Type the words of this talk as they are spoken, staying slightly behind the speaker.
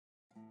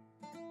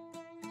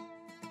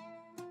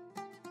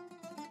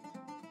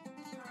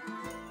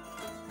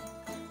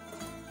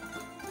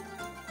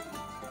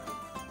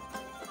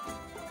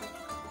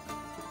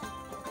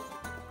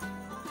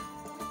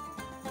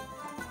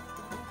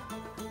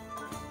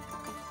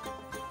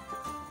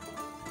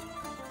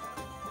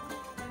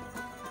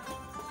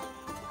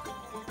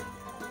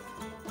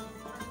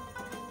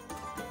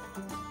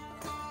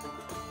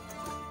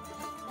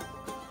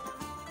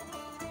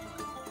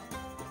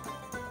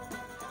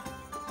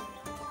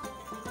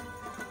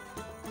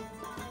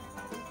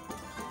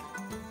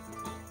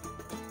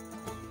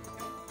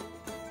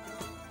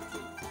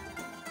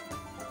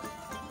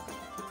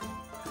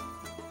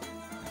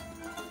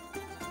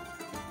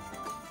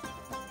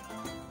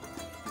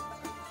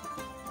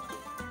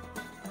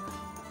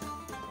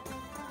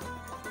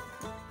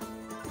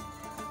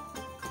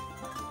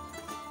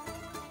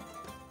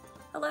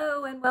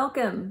and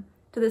welcome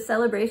to the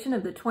celebration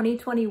of the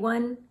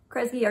 2021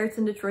 Kresge Arts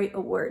in Detroit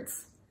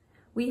Awards.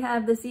 We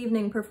have this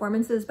evening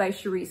performances by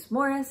Cherise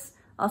Morris,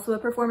 also a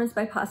performance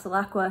by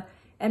Passalacqua,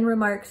 and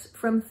remarks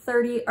from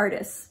 30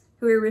 artists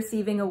who are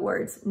receiving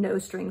awards, no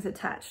strings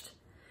attached.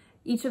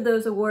 Each of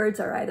those awards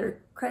are either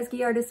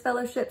Kresge Artist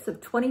Fellowships of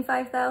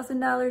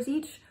 $25,000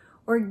 each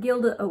or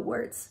Gilda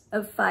Awards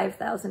of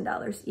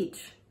 $5,000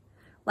 each.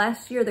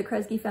 Last year, the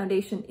Kresge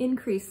Foundation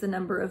increased the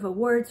number of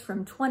awards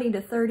from 20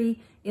 to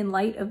 30 in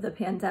light of the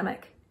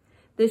pandemic.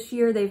 This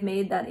year, they've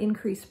made that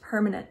increase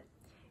permanent,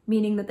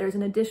 meaning that there's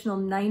an additional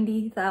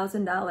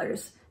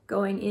 $90,000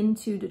 going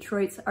into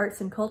Detroit's arts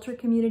and culture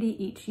community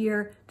each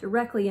year,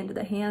 directly into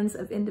the hands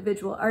of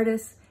individual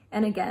artists,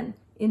 and again,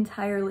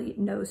 entirely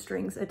no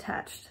strings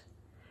attached.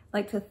 I'd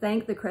like to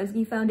thank the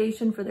Kresge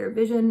Foundation for their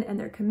vision and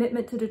their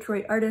commitment to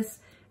Detroit artists,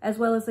 as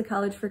well as the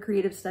College for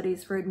Creative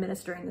Studies for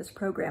administering this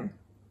program.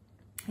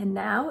 And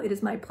now it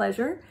is my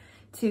pleasure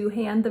to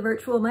hand the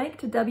virtual mic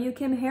to W.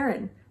 Kim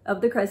Heron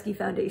of the Kresge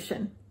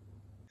Foundation.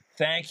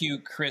 Thank you,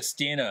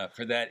 Christina,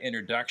 for that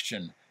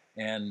introduction.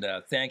 And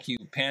thank you,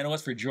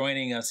 panelists, for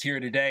joining us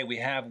here today. We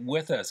have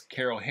with us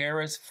Carole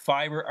Harris,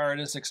 fiber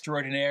artist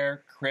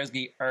extraordinaire,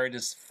 Kresge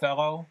Artist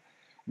Fellow,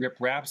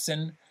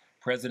 Rapson,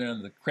 president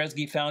of the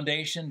Kresge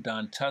Foundation,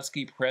 Don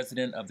Tuski,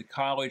 president of the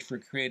College for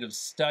Creative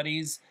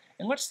Studies.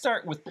 And let's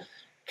start with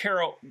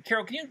Carole.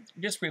 Carole, can you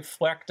just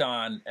reflect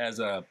on, as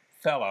a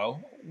fellow,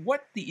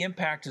 what the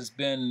impact has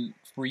been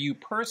for you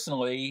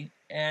personally,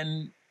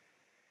 and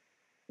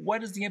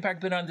what has the impact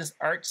been on this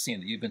art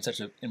scene that you've been such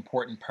an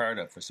important part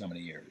of for so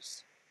many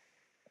years?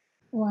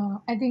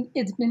 Wow, I think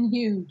it's been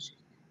huge.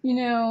 You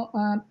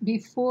know,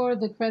 before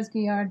the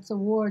Kresge Arts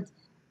Awards,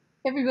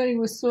 everybody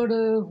was sort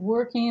of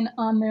working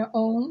on their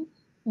own,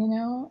 you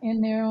know, in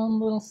their own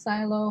little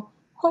silo,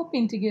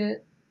 hoping to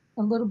get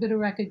a little bit of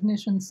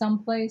recognition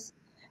someplace.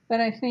 But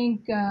I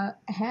think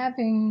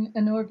having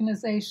an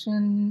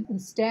organization the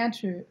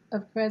stature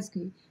of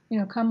Kresge, you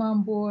know, come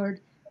on board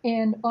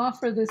and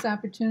offer this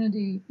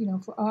opportunity, you know,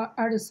 for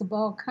artists of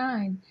all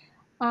kind,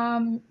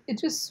 it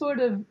just sort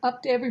of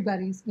upped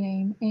everybody's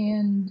game.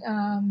 And,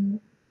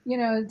 you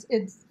know,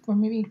 it's for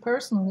me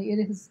personally,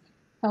 it has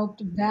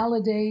helped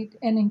validate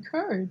and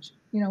encourage,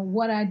 you know,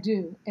 what I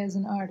do as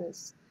an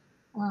artist.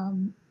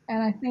 And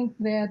I think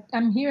that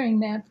I'm hearing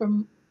that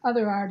from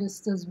other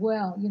artists as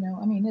well. You know,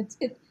 I mean,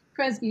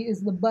 Kresge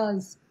is the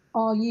buzz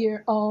all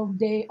year, all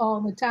day,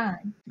 all the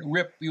time.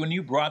 Rip, when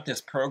you brought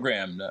this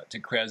program to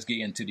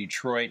Kresge and to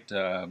Detroit,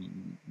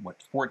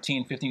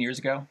 13, 14 years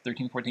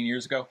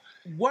ago,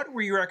 what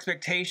were your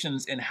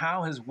expectations and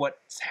how has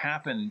what's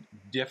happened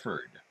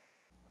differed?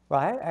 Well,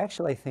 I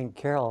actually think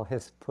Carole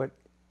has put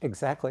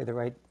exactly the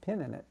right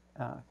pin in it.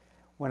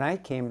 When I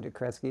came to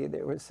Kresge,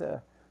 there was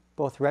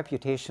both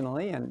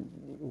reputationally and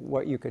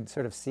what you could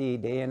sort of see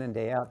day in and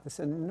day out, this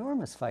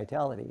enormous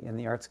vitality in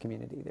the arts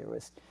community. There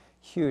was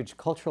huge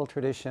cultural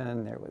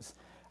tradition, there was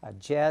a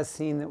jazz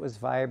scene that was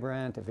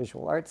vibrant, a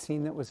visual arts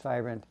scene that was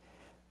vibrant,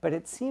 but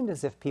it seemed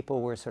as if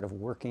people were sort of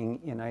working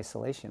in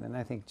isolation. And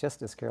I think,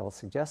 just as Carole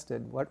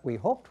suggested, what we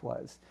hoped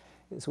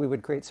is we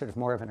would create sort of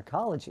more of an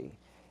ecology.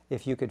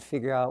 If you could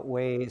figure out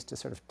ways to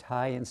sort of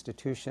tie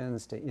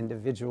institutions to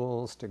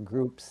individuals, to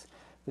groups,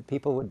 that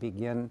people would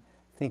begin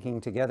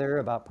thinking together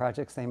about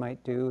projects they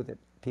might do, that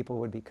people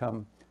would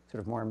become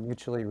sort of more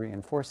mutually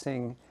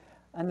reinforcing,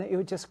 and that it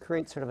would just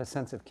create sort of a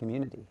sense of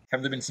community.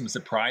 Have there been some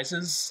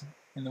surprises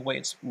in the way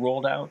it's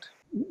rolled out?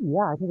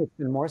 Yeah, I think it's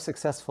been more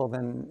successful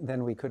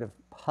than we could have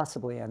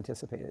possibly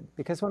anticipated.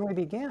 Because when we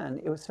began,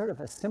 it was sort of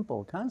a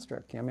simple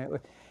construct. I mean,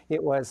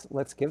 it was,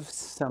 let's give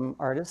some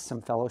artists some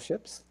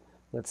fellowships,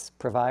 let's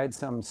provide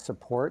some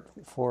support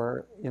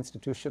for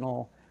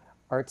institutional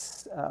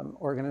arts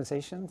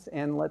organizations,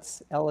 and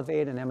let's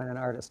elevate an eminent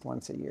artist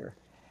once a year.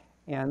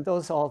 And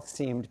those all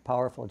seemed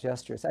powerful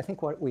gestures. I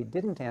think what we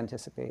didn't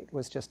anticipate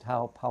was just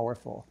how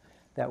powerful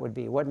that would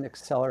be, what an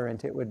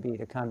accelerant it would be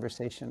to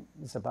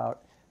conversations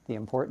about the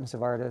importance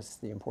of artists,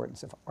 the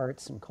importance of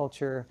arts and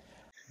culture.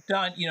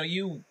 Don, you know,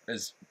 you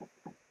as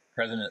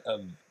president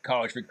of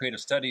College for Creative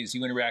Studies,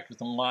 you interact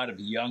with a lot of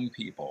young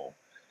people.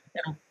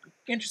 And I'm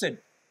interested,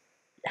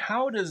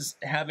 how does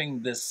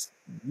having this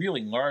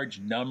really large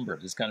number,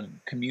 this kind of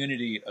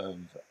community of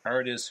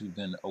artists who've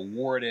been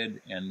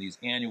awarded and these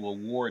annual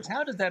awards,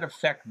 how does that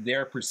affect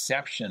their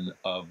perception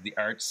of the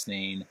art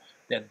scene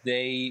that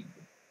they,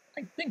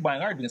 I think by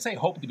and large, we can say,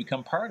 hope to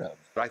become part of?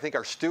 I think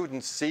our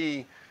students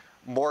see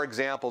more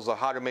examples of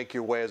how to make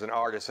your way as an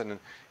artist, and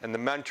the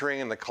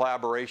mentoring and the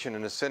collaboration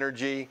and the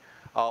synergy,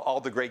 all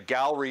the great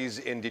galleries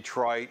in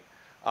Detroit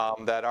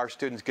that our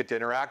students get to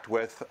interact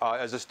with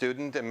as a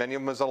student, and many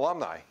of them as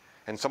alumni.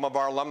 And some of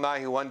our alumni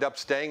who end up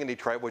staying in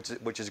Detroit,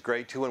 which is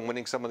great too, and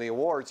winning some of the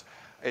awards.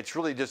 It's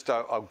really just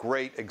a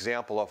great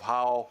example of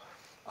how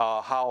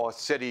a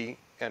city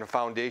and a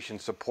foundation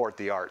support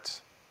the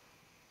arts.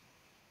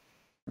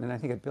 And I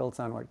think it builds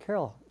on what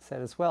Carole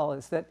said as well,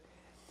 is that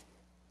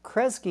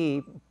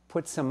Kresge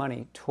put some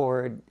money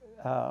toward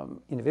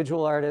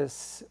individual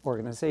artists,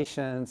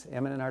 organizations,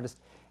 eminent artists,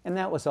 and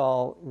that was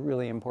all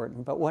really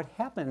important. But what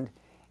happened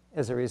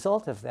as a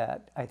result of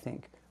that, I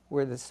think,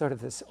 were this sort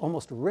of this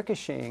almost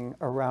ricocheting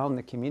around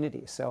the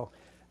community. So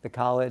the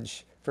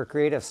College for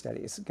Creative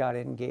Studies got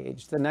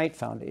engaged, the Knight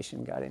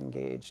Foundation got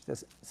engaged,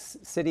 the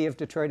city of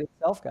Detroit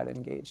itself got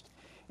engaged.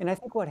 And I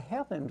think what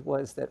happened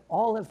was that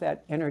all of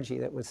that energy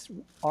that was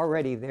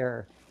already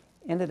there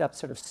ended up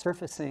sort of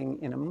surfacing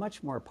in a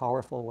much more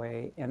powerful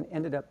way and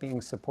ended up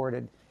being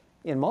supported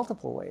in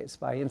multiple ways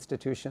by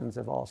institutions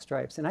of all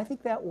stripes. And I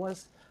think that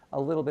was a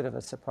little bit of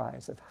a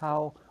surprise of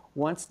how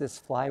once this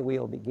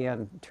flywheel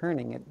began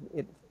turning,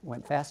 it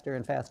went faster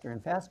and faster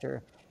and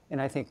faster.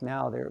 And I think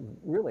now there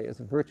really is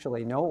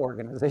virtually no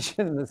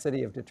organization in the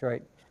city of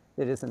Detroit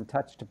that isn't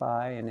touched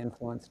by and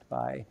influenced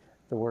by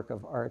the work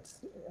of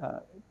arts,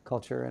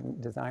 culture,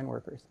 and design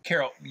workers.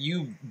 Carole,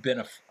 you've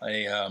been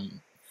a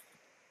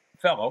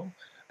fellow,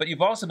 but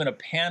you've also been a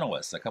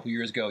panelist. A couple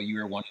years ago, you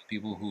were one of the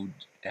people who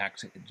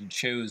actually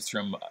chose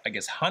from, I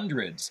guess,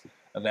 hundreds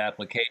of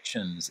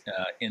applications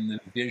in the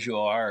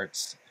visual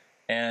arts.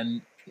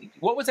 And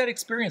what was that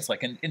experience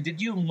like? And did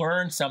you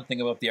learn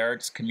something about the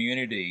arts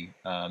community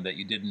that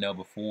you didn't know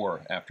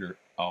before after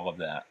all of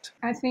that?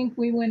 I think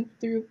we went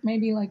through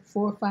maybe like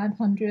 400 or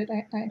 500.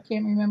 I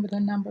can't remember the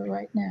number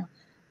right now,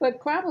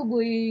 but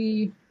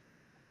probably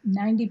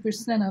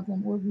 90% of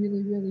them were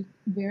really, really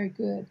very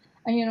good.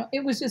 And, you know,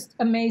 it was just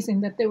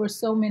amazing that there were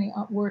so many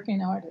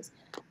working artists.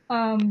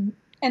 And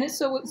it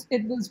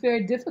was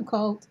very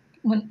difficult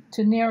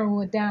to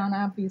narrow it down,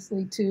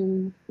 obviously,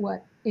 to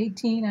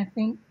 18, I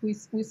think we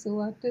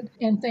selected.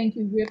 And thank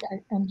you, Rick.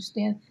 I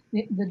understand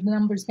the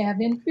numbers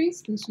have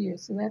increased this year,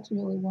 so that's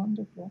really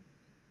wonderful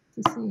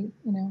to see,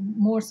 you know,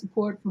 more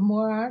support for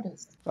more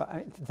artists.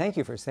 Well, thank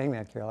you for saying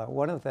that, Carole.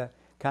 One of the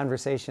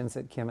conversations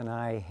that Kim and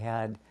I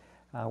had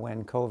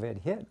when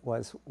COVID hit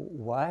was,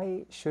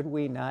 why should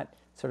we not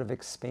sort of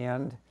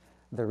expand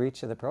the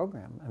reach of the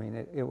program? I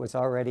mean, it was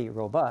already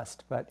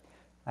robust, but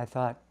I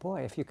thought,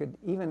 boy, if you could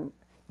even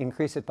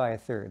increase it by a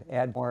third,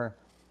 add more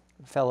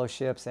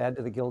fellowships, add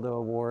to the Gilda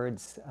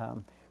Awards,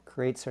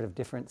 create sort of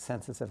different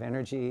senses of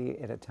energy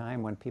at a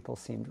time when people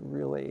seemed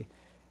really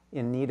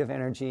in need of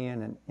energy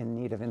and in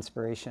need of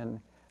inspiration.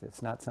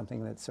 It's not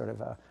something that's sort of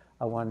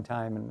a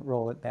one-time and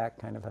roll it back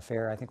kind of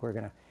affair. I think we're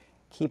going to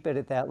keep it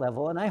at that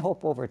level. And I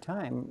hope over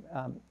time,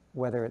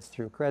 whether it's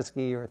through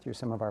Kresge or through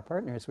some of our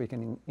partners, we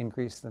can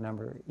increase the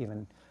number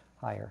even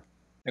higher.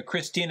 Now,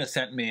 Christina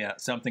sent me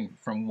something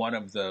from one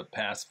of the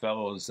past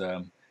fellows,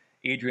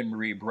 Adrienne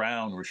Marie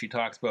Brown, where she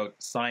talks about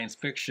science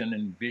fiction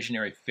and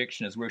visionary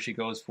fiction is where she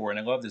goes for. And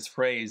I love this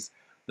phrase,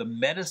 the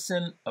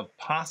medicine of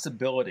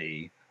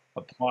possibility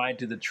applied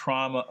to the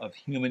trauma of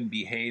human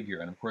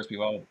behavior. And of course,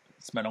 we've all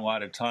spent a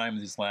lot of time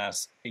these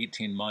last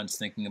 18 months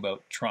thinking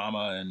about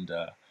trauma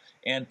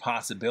and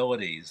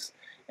possibilities.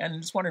 And I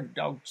just wanted,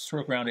 I'll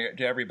circle around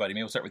to everybody.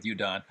 Maybe we'll start with you,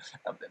 Don.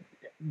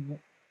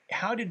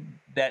 How did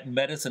that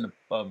medicine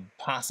of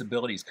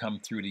possibilities come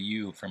through to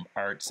you from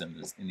arts in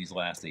these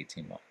last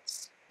 18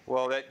 months?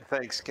 Well,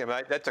 thanks, Kim.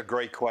 That's a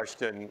great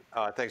question.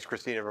 Thanks,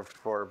 Christina,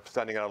 for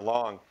sending it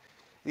along.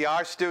 Yeah,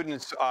 our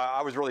students,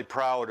 I was really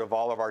proud of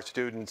all of our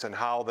students and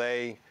how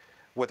they,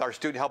 with our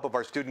help of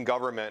our student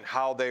government,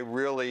 how they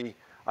really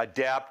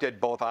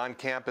adapted both on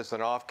campus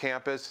and off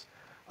campus,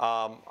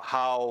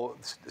 how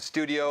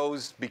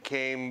studios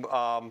became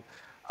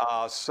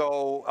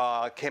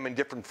came in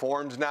different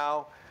forms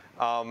now.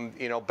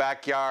 You know,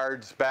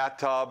 backyards,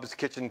 bathtubs,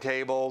 kitchen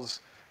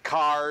tables,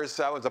 cars.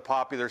 That was a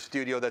popular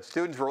studio that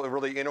students were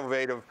really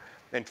innovative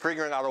and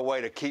figuring out a way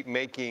to keep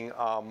making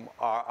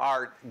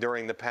art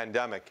during the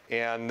pandemic.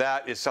 And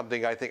that is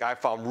something I think I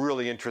found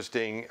really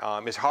interesting.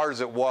 As hard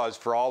as it was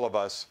for all of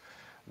us,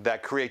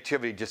 that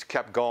creativity just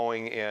kept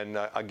going, and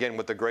again,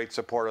 with the great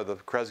support of the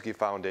Kresge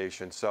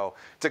Foundation. So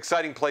it's an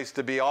exciting place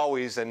to be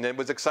always, and it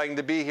was exciting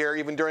to be here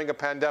even during a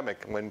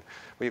pandemic when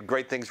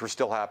great things were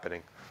still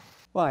happening.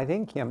 Well, I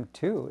think, Kim,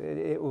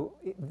 too,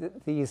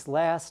 these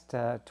last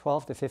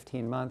 12 to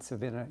 15 months have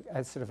been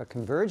a sort of a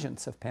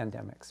convergence of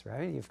pandemics,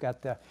 right? You've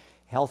got the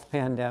health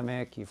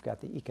pandemic, you've got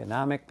the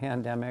economic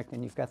pandemic,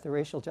 and you've got the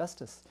racial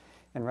justice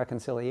and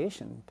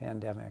reconciliation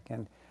pandemic.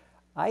 And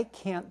I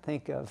can't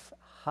think of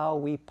how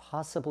we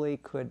possibly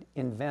could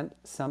invent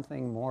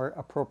something more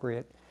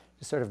appropriate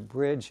to sort of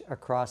bridge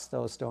across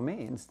those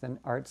domains than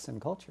arts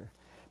and culture.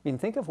 I mean,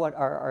 think of what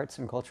our arts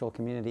and cultural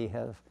community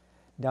have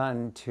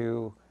done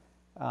to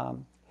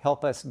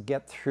help us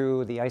get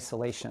through the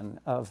isolation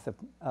of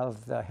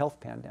the health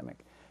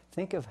pandemic.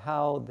 Think of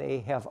how they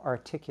have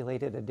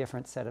articulated a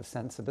different set of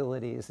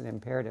sensibilities and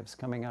imperatives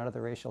coming out of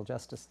the racial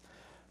justice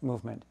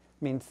movement.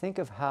 I mean, think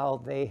of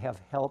how they have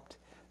helped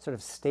sort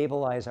of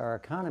stabilize our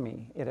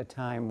economy at a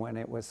time when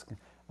it was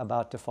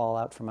about to fall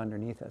out from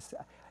underneath us.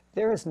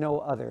 There is no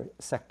other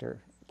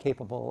sector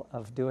capable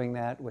of doing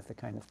that with the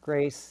kind of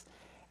grace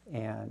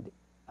and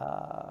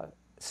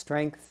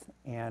strength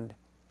and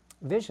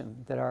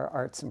vision that our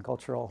arts and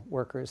cultural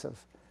workers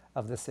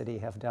of the city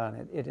have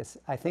done. It is,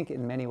 I think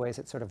in many ways,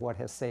 it's sort of what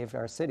has saved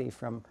our city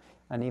from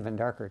an even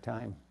darker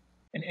time.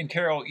 And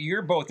Carole,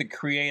 you're both a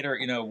creator,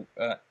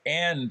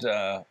 and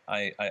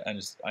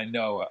I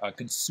know a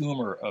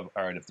consumer of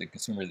art. If the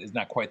consumer is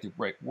not quite the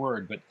right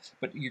word,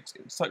 but you're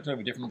sort of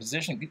a different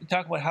position. Can you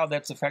talk about how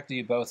that's affected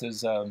you both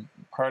as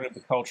part of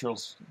the cultural,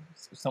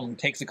 someone who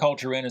takes the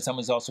culture in and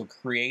someone's also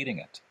creating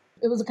it?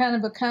 It was a kind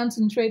of a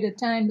concentrated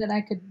time that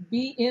I could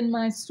be in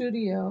my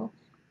studio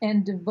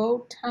and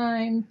devote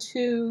time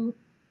to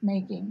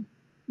making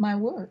my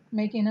work,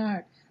 making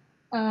art.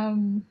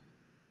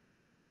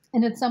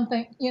 And it's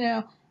something,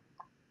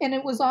 and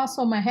it was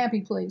also my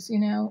happy place,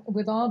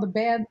 with all the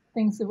bad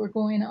things that were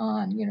going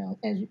on,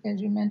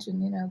 as you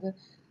mentioned,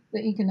 the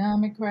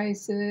economic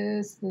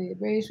crisis, the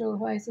racial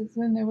crisis,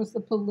 and there was the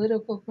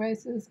political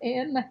crisis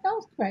and the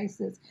health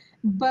crisis.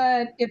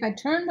 But if I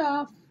turned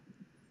off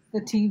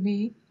the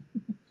TV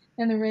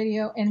and the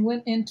radio and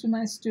went into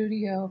my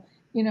studio,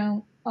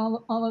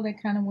 all of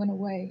that kind of went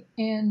away.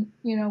 And,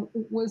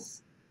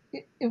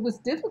 it was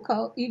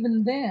difficult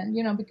even then,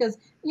 because,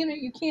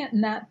 you can't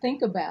not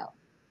think about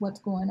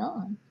what's going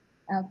on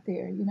out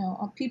there.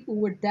 People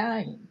were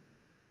dying,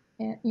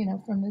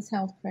 from this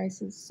health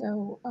crisis.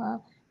 So,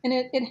 and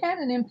it had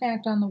an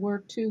impact on the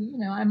work too.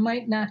 I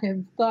might not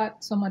have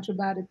thought so much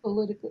about it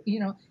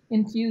politically,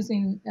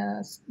 infusing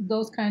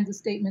those kinds of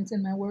statements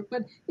in my work,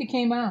 but it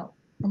came out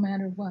no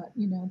matter what.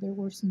 There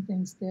were some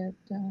things that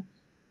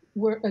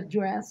were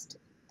addressed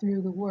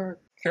through the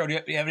work. Carole, do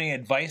you have any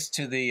advice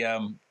to the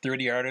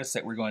 30 artists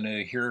that we're going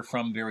to hear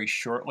from very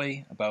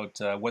shortly about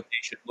what they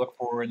should look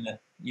for in the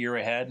year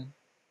ahead?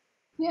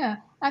 Yeah,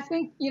 I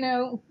think,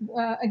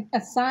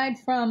 aside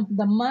from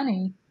the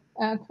money,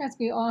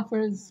 Kresge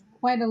offers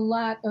quite a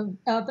lot of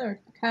other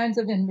kinds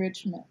of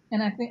enrichment.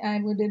 And I think I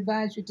would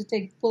advise you to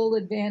take full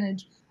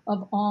advantage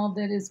of all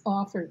that is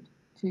offered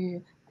to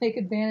you. Take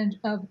advantage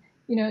of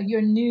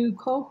your new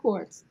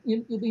cohorts.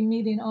 You'll be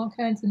meeting all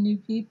kinds of new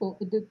people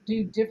that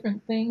do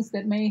different things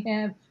that may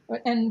have,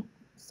 and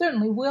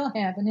certainly will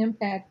have, an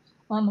impact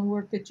on the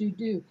work that you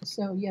do.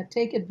 So yeah,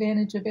 take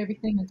advantage of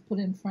everything that's put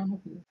in front of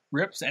you.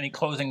 Rips, any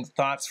closing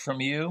thoughts from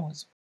you?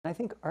 I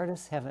think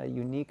artists have a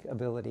unique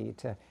ability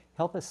to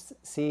help us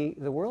see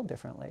the world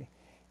differently.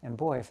 And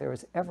boy, if there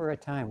was ever a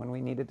time when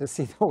we needed to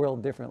see the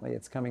world differently,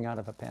 it's coming out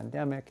of a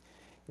pandemic.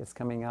 It's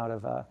coming out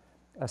of a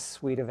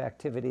suite of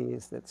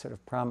activities that sort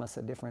of promise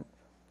a different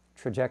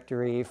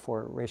trajectory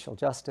for racial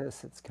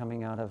justice. It's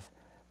coming out of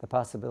the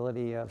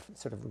possibility of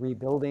sort of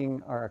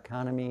rebuilding our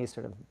economy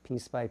sort of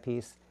piece by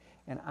piece.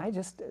 And I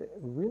just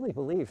really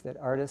believe that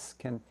artists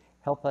can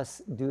help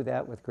us do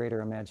that with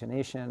greater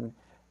imagination,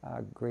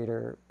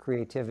 greater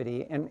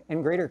creativity,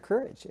 and greater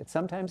courage. It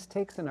sometimes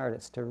takes an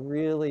artist to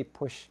really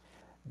push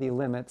the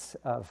limits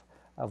of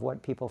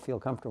what people feel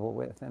comfortable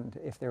with. And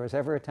if there was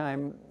ever a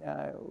time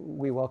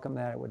we welcome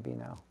that, it would be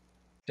now.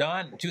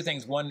 Don, two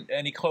things. One,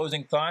 any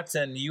closing thoughts?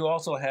 And you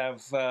also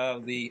have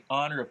the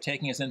honor of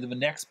taking us into the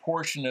next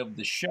portion of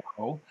the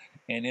show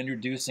and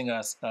introducing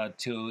us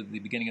to the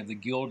beginning of the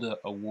Gilda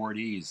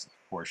Awardees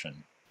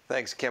portion.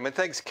 Thanks, Kim, and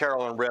thanks,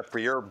 Carole and Rip, for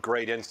your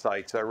great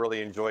insights. I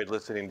really enjoyed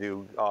listening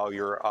to all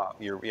your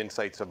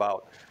insights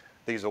about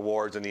these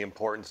awards and the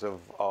importance of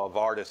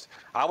artists.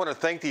 I want to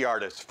thank the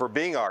artists for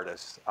being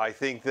artists. I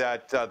think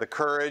that the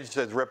courage,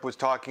 as Rip was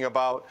talking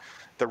about,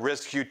 the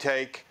risks you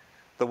take,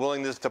 the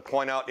willingness to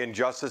point out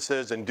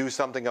injustices and do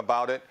something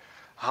about it,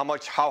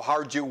 how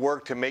hard you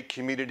work to make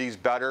communities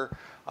better,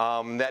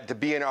 that to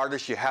be an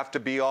artist you have to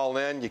be all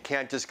in. You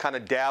can't just kind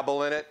of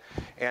dabble in it.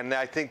 And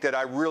I think that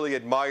I really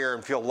admire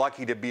and feel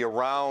lucky to be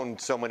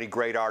around so many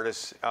great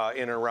artists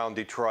in and around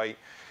Detroit.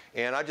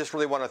 And I just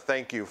really want to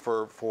thank you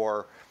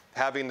for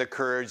having the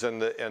courage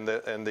and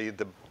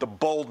the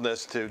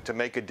boldness to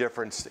make a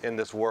difference in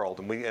this world.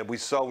 And we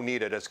so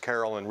need it, as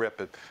Carole and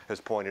Rip has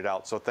pointed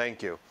out. So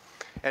thank you.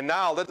 And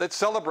now let's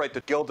celebrate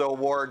the Gilda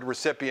Award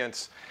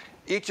recipients.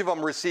 Each of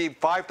them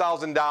received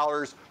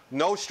 $5,000,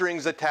 no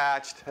strings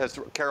attached, as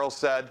Carole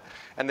said.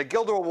 And the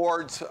Gilda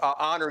Awards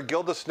honor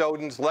Gilda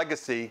Snowden's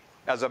legacy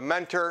as a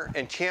mentor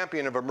and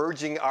champion of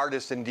emerging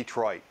artists in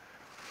Detroit.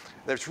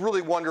 It's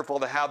really wonderful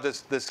to have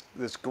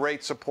this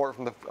great support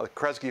from the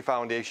Kresge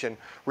Foundation.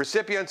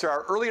 Recipients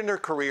are early in their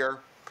career.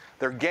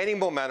 They're gaining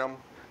momentum.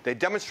 They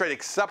demonstrate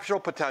exceptional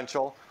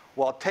potential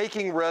while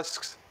taking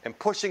risks and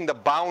pushing the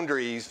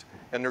boundaries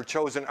in their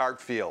chosen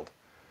art field.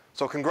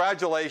 So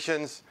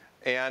congratulations,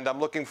 and I'm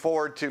looking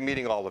forward to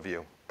meeting all of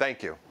you.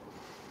 Thank you.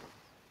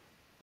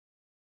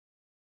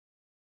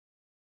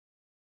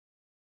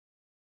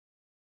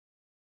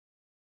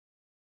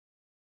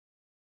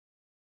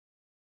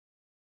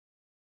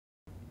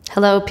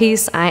 Hello,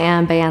 peace. I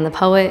am Bayan the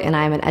Poet, and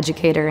I'm an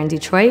educator in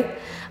Detroit.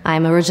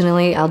 I'm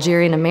originally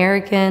Algerian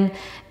American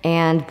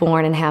and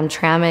born in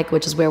Hamtramck,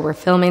 which is where we're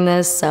filming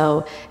this,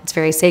 so it's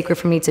very sacred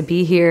for me to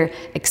be here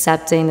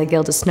accepting the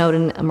Gilda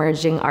Snowden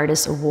Emerging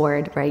Artist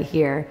Award right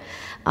here.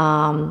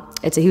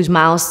 It's a huge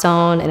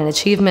milestone and an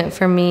achievement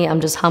for me.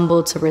 I'm just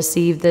humbled to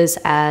receive this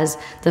as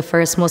the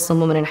first Muslim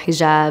woman in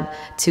hijab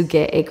to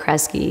get a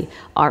Kresge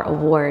Art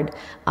Award.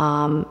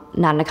 Not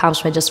an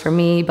accomplishment just for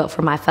me, but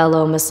for my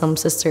fellow Muslim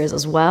sisters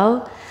as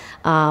well.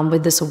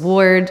 With this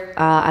award,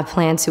 I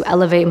plan to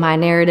elevate my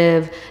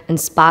narrative and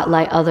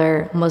spotlight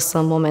other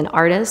Muslim women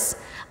artists.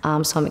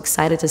 So I'm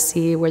excited to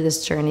see where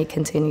this journey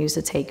continues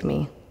to take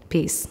me.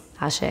 Peace.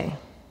 Ashe.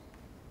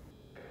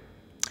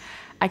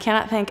 I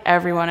cannot thank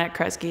everyone at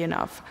Kresge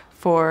enough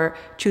for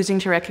choosing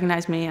to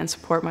recognize me and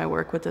support my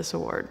work with this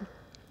award.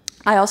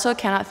 I also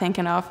cannot thank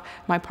enough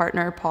my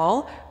partner,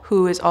 Paul,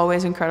 who is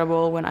always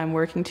incredible when I'm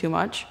working too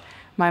much,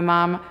 my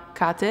mom,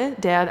 Kate,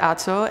 dad,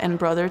 Atso, and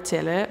brother,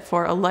 Tele,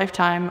 for a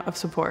lifetime of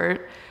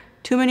support,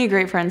 too many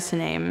great friends to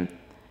name,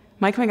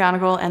 Mike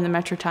McGonigal and the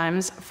Metro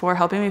Times for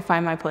helping me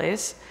find my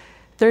place,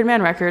 Third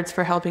Man Records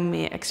for helping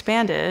me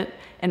expand it,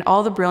 and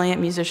all the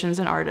brilliant musicians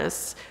and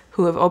artists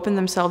who have opened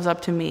themselves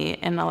up to me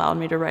and allowed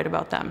me to write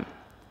about them.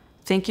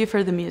 Thank you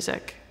for the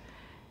music.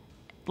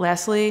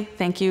 Lastly,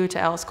 thank you to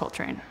Alice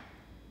Coltrane.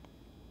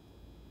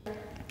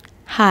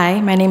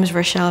 Hi, my name is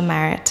Rochelle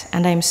Merritt,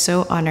 and I'm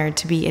so honored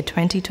to be a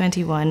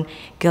 2021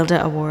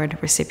 Gilda Award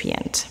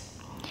recipient.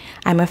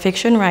 I'm a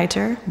fiction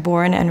writer,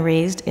 born and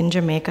raised in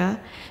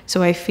Jamaica,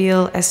 so I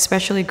feel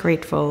especially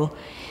grateful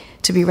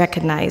to be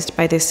recognized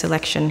by this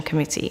selection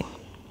committee.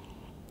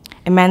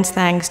 Immense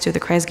thanks to the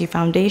Kresge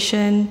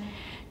Foundation,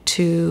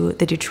 to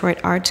the Detroit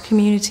arts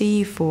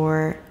community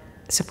for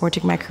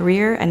supporting my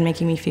career and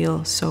making me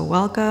feel so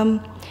welcome.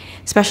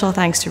 Special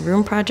thanks to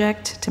Room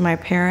Project, to my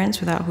parents,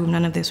 without whom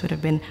none of this would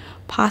have been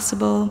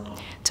possible,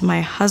 to my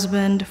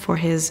husband for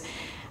his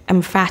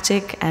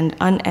emphatic and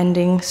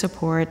unending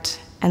support,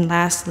 and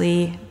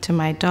lastly, to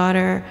my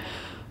daughter,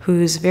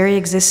 whose very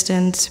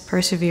existence,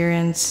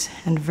 perseverance,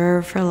 and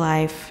verve for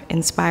life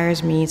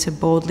inspires me to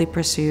boldly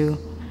pursue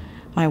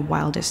my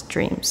wildest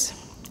dreams.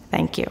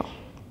 Thank you.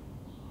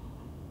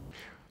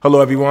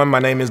 Hello everyone, my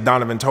name is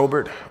Donovan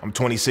Tolbert. I'm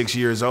 26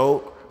 years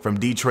old, from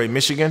Detroit,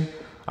 Michigan.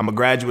 I'm a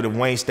graduate of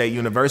Wayne State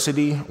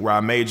University, where I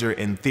major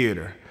in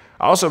theater.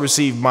 I also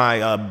received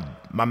my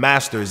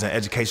master's in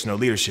educational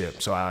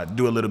leadership, so I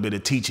do a little bit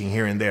of teaching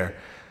here and there.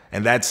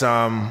 And that's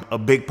a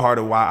big part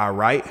of why I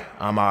write.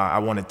 I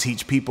want to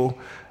teach people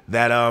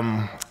that,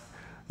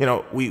 you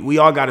know, we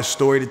all got a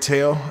story to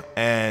tell,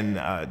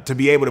 and to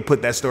be able to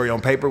put that story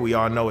on paper, we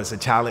all know it's a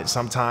challenge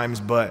sometimes,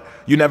 but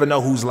you never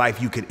know whose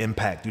life you could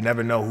impact. You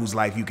never know whose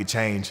life you could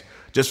change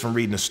just from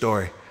reading a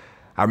story.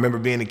 I remember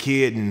being a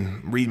kid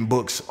and reading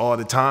books all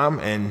the time,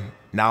 and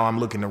now I'm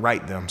looking to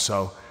write them.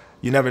 So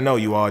you never know,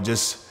 you all.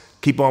 Just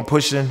keep on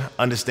pushing.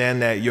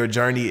 Understand that your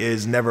journey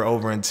is never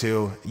over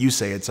until you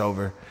say it's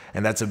over,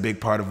 and that's a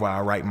big part of why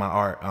I write my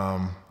art.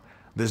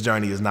 This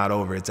journey is not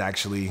over. It's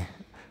actually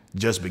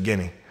just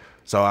beginning.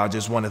 So I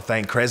just want to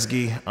thank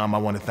Kresge. I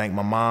want to thank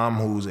my mom,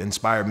 who's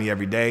inspired me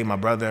every day, my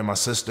brother and my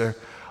sister.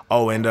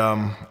 Oh, and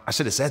I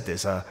should have said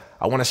this. I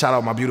want to shout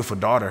out my beautiful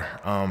daughter.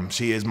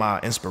 She is my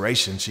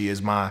inspiration. She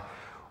is my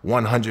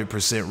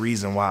 100%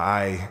 reason why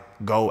I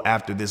go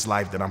after this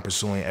life that I'm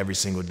pursuing every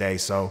single day.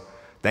 So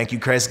thank you,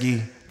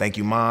 Kresge. Thank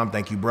you, Mom.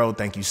 Thank you, bro.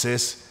 Thank you,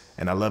 sis.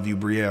 And I love you,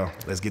 Brielle.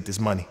 Let's get this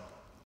money.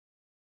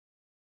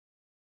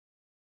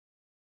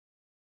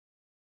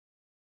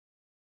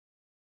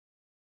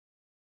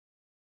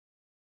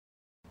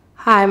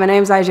 Hi, my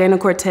name is Ijana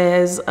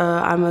Cortez.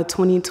 I'm a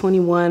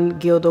 2021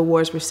 Gilda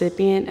Awards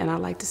recipient, and I'd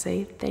like to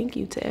say thank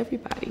you to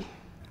everybody.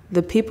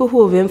 The people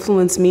who have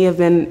influenced me have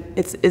been,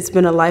 it's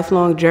been a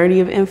lifelong journey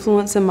of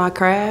influence in my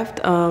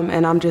craft,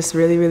 and I'm just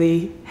really,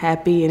 really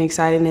happy and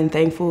excited and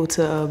thankful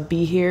to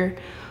be here.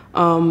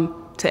 To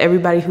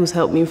everybody who's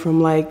helped me,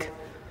 from like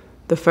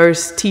the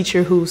first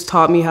teacher who's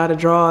taught me how to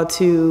draw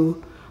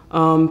to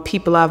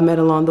people I've met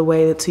along the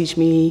way that teach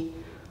me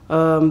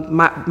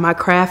my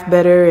craft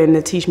better and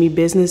to teach me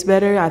business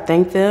better. I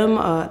thank them.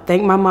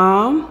 Thank my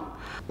mom.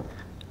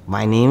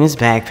 My name is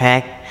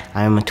Backpack.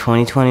 I am a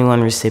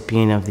 2021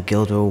 recipient of the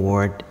Gilda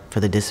Award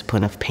for the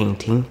discipline of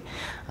painting.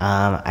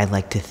 I'd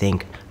like to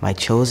thank my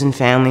chosen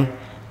family,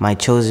 my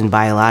chosen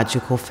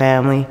biological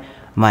family,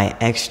 my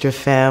extra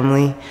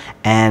family,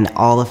 and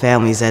all the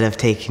families that have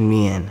taken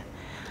me in.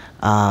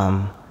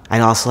 I'd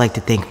also like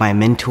to thank my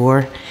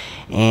mentor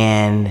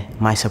and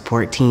my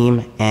support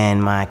team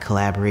and my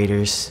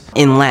collaborators.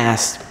 And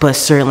last, but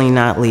certainly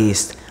not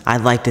least,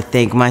 I'd like to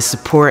thank my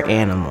support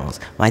animals,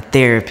 my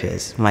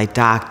therapists, my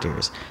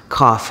doctors,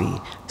 coffee,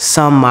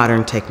 some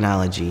modern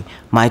technology,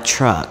 my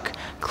truck,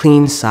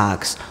 clean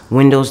socks,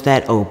 windows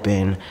that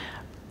open,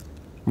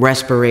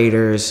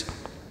 respirators,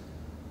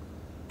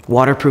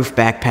 waterproof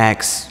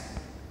backpacks,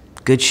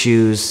 good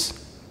shoes,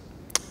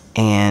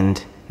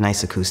 and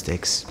nice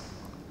acoustics.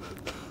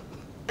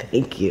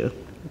 Thank you.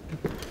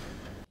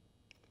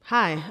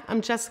 Hi,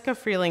 I'm Jessica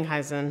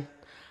Freelingheisen.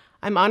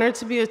 I'm honored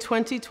to be a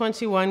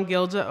 2021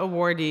 Gilda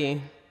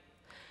Awardee.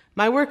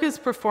 My work is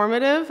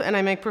performative, and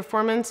I make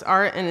performance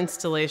art and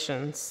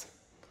installations.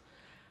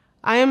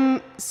 I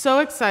am so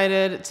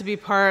excited to be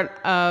part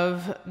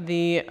of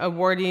the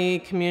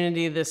awardee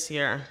community this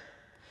year.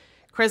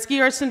 Kresge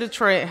Arts in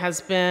Detroit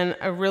has been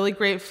a really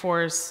great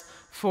force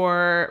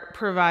for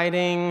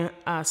providing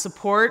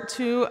support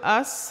to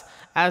us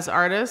as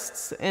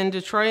artists in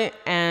Detroit,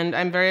 and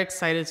I'm very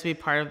excited to be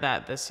part of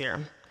that this year.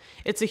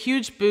 It's a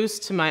huge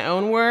boost to my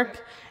own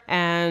work,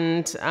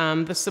 and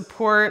the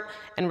support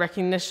and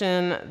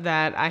recognition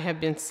that I have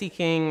been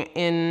seeking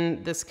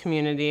in this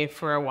community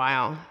for a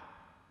while.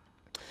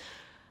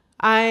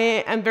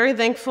 I am very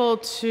thankful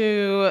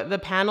to the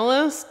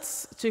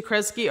panelists, to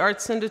Kresge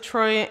Arts in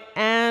Detroit,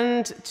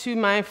 and to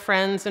my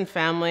friends and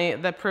family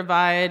that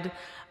provide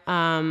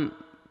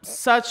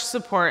such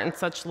support and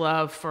such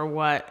love for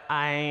what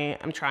I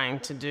am trying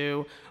to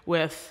do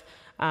with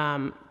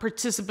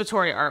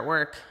participatory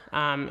artwork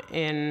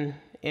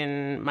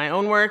in my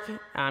own work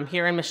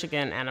here in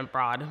Michigan and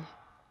abroad.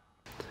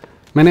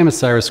 My name is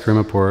Cyrus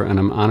Grimapur, and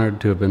I'm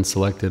honored to have been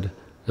selected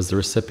as the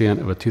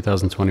recipient of a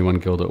 2021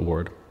 Gilda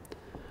Award.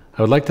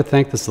 I would like to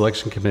thank the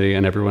selection committee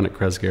and everyone at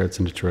Kresge Arts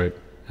in Detroit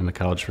and the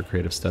College for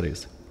Creative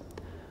Studies.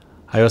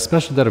 I owe a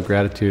special debt of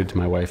gratitude to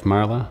my wife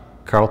Marla,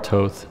 Carl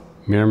Toth,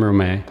 Miriam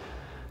Romay,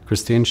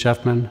 Christine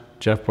Sheffman,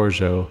 Jeff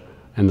Bourgeot,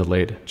 and the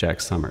late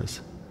Jack Summers.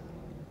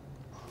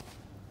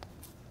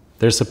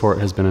 Their support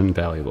has been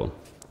invaluable.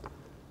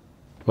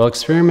 While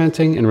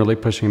experimenting and really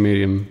pushing a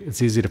medium,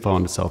 it's easy to fall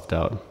into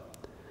self-doubt.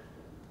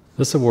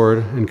 This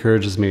award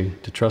encourages me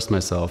to trust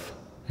myself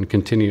and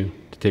continue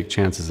to take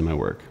chances in my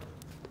work.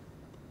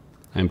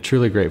 I am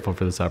truly grateful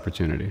for this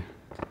opportunity.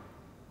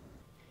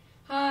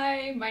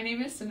 Hi, my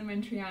name is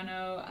Cinnamon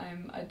Triano.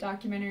 I'm a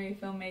documentary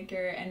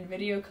filmmaker and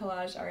video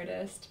collage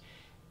artist,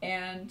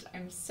 and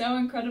I'm so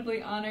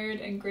incredibly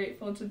honored and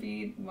grateful to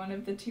be one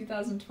of the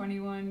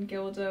 2021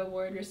 Gilda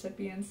Award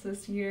recipients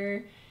this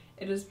year.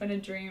 It has been a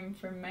dream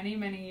for many,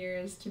 many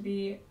years to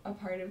be a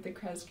part of the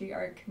Kresge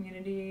art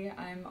community.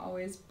 I'm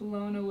always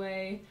blown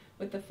away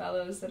with the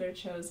fellows that are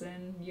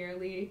chosen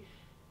yearly.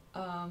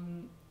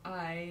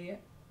 I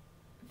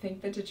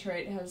think that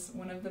Detroit has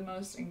one of the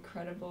most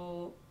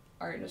incredible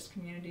artist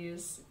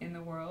communities in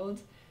the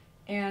world,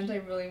 and I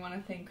really want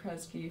to thank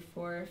Kresge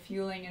for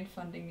fueling and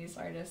funding these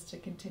artists to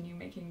continue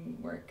making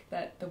work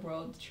that the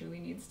world truly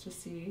needs to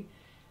see.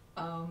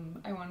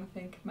 I want to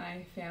thank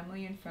my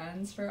family and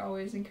friends for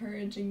always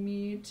encouraging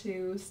me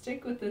to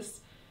stick with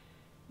this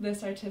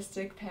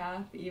artistic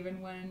path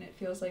even when it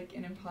feels like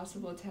an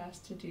impossible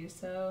task to do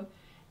so.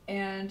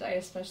 And I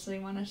especially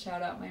want to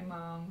shout out my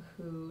mom,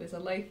 who is a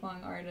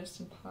lifelong artist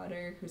and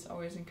potter, who's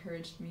always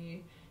encouraged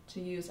me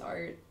to use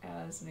art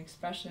as an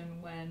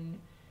expression when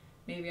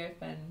maybe I've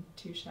been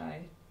too shy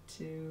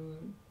to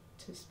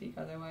speak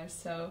otherwise.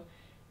 So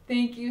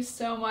thank you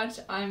so much.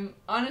 I'm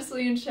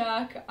honestly in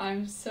shock.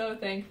 I'm so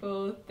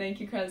thankful.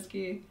 Thank you,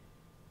 Kresge.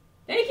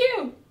 Thank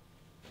you!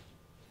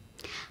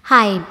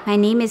 Hi, my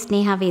name is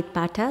Neha Ved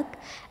Pathak,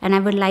 and I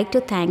would like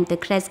to thank the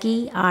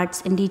Kresge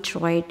Arts in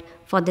Detroit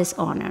for this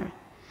honor.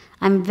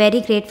 I'm very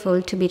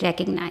grateful to be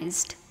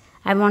recognized.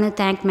 I want to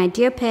thank my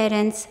dear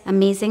parents,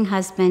 amazing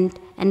husband,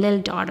 and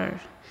little daughter,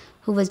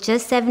 who was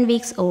just 7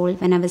 weeks old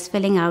when I was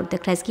filling out the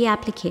Kresge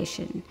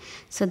application,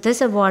 so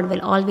this award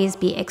will always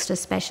be extra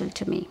special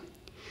to me.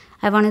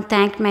 I want to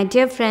thank my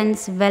dear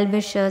friends,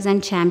 well-wishers,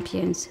 and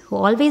champions who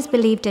always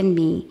believed in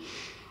me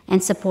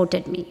and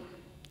supported me.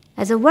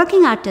 As a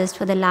working artist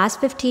for the last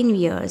 15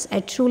 years, I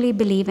truly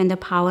believe in the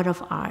power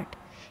of art.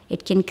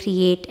 It can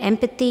create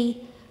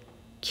empathy,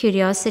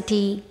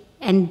 curiosity,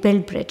 and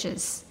build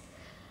bridges.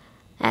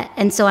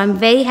 And so I'm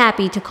very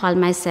happy to call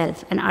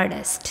myself an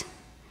artist.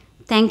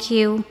 Thank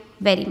you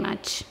very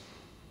much.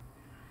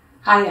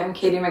 Hi, I'm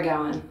Katie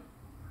McGowan.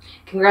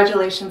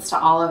 Congratulations to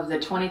all of the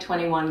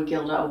 2021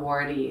 Gilda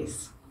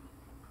awardees.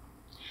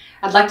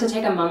 I'd like to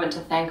take a moment to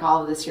thank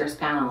all of this year's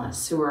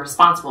panelists who were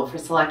responsible for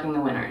selecting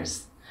the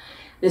winners.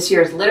 This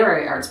year's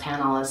literary arts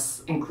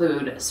panelists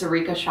include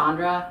Sarika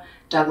Chandra,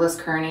 Douglas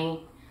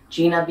Kearney,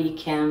 Gina B.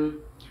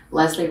 Kim,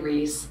 Leslie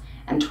Reese,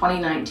 and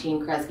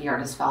 2019 Kresge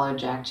Artist Fellow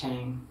Jack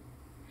Chang.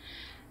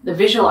 The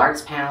visual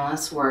arts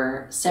panelists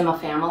were Sima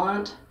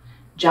Familant,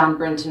 John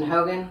Brinton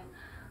Hogan,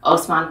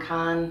 Osman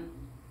Khan,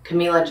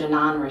 Camila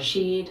Janan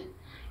Rashid,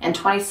 and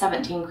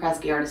 2017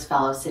 Kresge Artist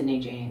Fellow Sydney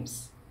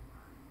James.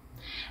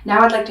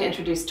 Now I'd like to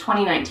introduce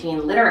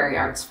 2019 Literary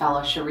Arts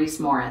Fellow Cherise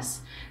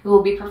Morris, who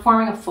will be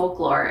performing a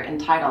folklore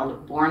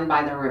entitled Born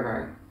by the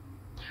River.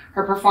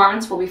 Her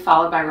performance will be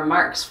followed by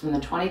remarks from the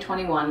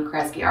 2021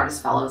 Kresge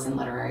Artist Fellows in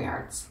Literary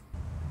Arts.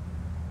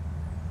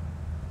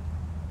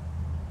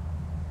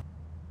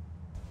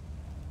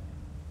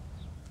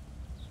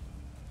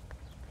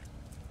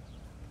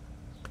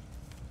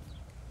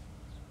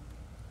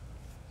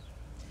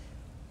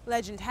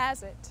 Legend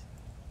has it,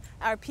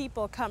 our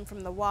people come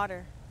from the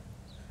water,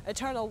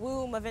 eternal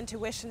womb of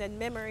intuition and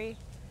memory,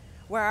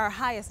 where our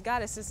highest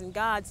goddesses and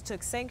gods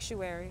took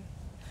sanctuary.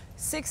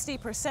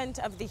 60%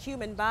 of the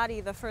human body,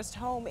 the first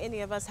home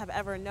any of us have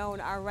ever known,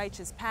 our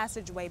righteous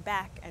passageway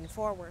back and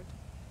forward.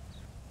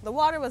 The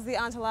water was the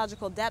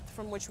ontological depth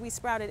from which we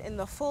sprouted in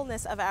the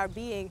fullness of our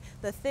being,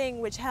 the thing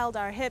which held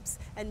our hips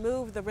and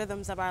moved the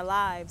rhythms of our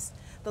lives,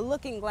 the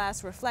looking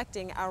glass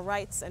reflecting our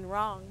rights and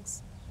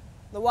wrongs.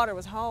 The water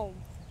was home.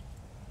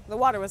 The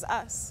water was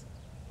us.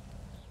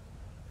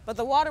 But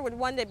the water would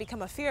one day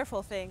become a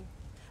fearful thing.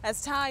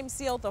 As time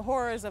sealed the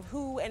horrors of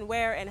who and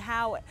where and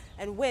how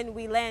and when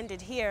we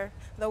landed here,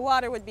 the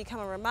water would become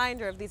a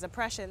reminder of these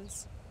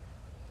oppressions.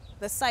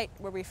 the site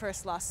where we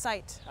first lost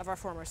sight of our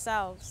former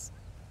selves.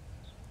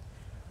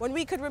 When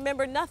we could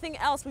remember nothing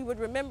else, we would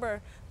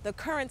remember the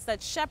currents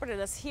that shepherded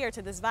us here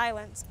to this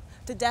violence,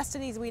 to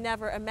destinies we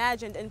never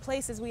imagined and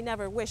places we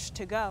never wished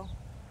to go.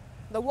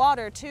 The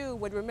water, too,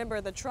 would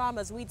remember the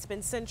traumas we'd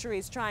spent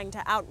centuries trying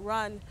to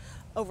outrun,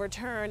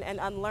 overturn, and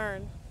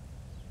unlearn.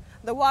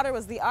 The water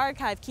was the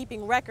archive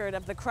keeping record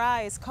of the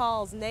cries,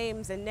 calls,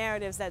 names, and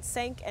narratives that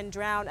sank and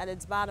drowned at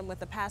its bottom with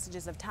the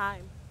passages of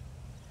time.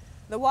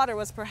 The water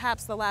was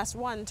perhaps the last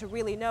one to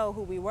really know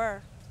who we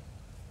were.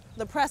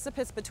 The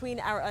precipice between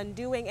our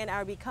undoing and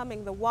our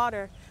becoming, the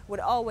water would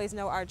always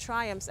know our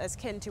triumphs as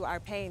kin to our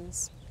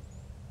pains.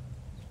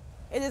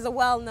 It is a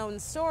well-known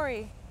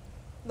story,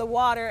 the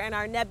water and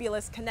our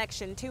nebulous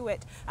connection to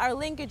it, our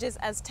linkages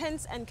as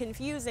tense and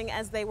confusing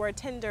as they were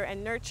tender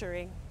and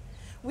nurturing.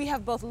 We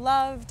have both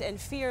loved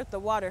and feared the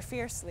water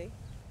fiercely.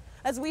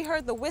 As we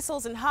heard the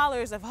whistles and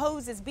hollers of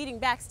hoses beating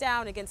backs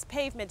down against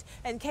pavement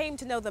and came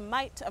to know the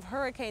might of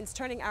hurricanes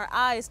turning our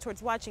eyes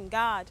towards watching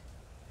God,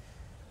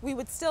 we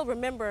would still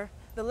remember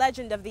the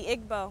legend of the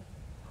Igbo,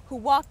 who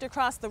walked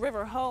across the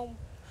river home,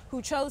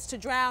 who chose to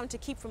drown to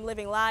keep from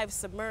living lives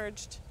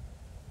submerged.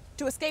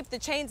 To escape the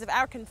chains of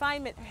our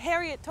confinement,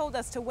 Harriet told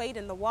us to wade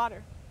in the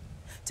water.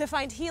 To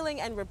find healing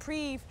and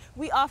reprieve,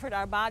 we offered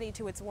our body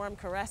to its warm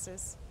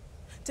caresses.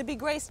 To be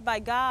graced by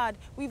God,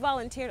 we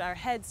volunteered our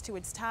heads to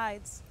its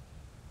tides.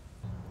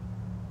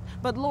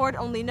 But Lord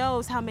only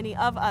knows how many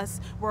of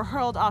us were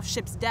hurled off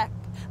ship's deck,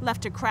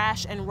 left to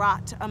crash and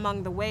rot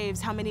among the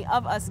waves, how many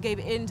of us gave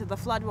in to the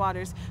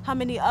floodwaters, how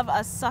many of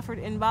us suffered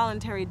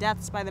involuntary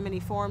deaths by the many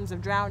forms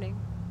of drowning.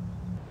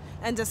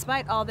 And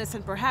despite all this,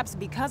 and perhaps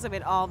because of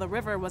it all, the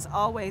river was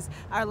always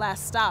our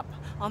last stop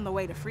on the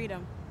way to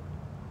freedom.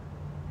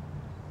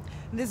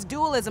 This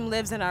dualism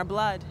lives in our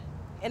blood.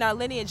 In our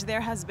lineage,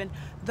 there has been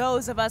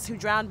those of us who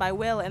drowned by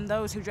will and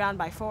those who drowned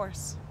by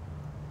force.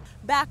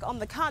 Back on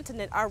the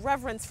continent, our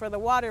reverence for the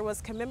water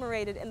was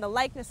commemorated in the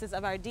likenesses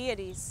of our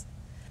deities.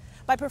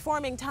 By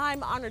performing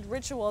time-honored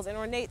rituals and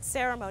ornate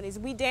ceremonies,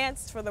 we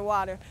danced for the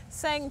water,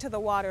 sang to the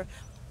water,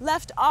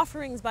 left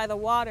offerings by the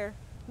water.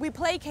 We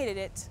placated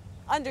it,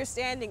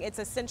 understanding its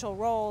essential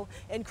role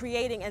in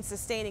creating and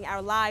sustaining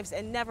our lives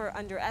and never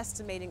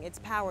underestimating its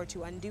power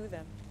to undo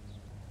them.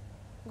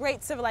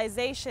 Great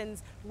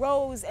civilizations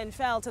rose and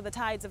fell to the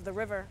tides of the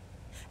river.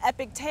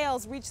 Epic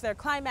tales reached their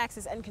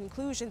climaxes and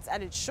conclusions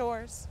at its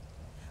shores.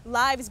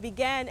 Lives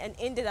began and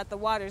ended at the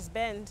water's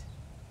bend.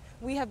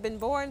 We have been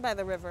born by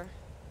the river,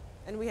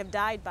 and we have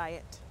died by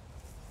it.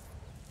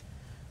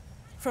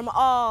 From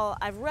all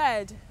I've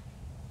read,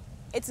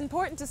 it's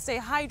important to stay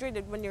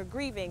hydrated when you're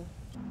grieving.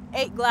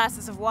 8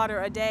 glasses of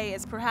water a day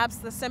is perhaps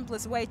the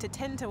simplest way to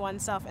tend to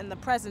oneself in the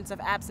presence of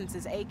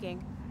absence's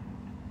aching.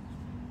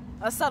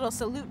 A subtle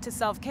salute to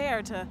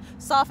self-care, to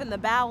soften the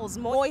bowels,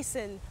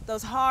 moisten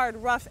those hard,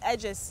 rough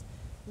edges,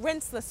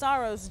 rinse the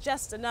sorrows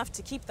just enough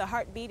to keep the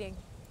heart beating.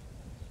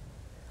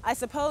 I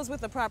suppose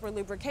with the proper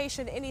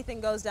lubrication,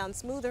 anything goes down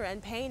smoother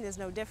and pain is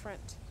no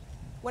different.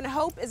 When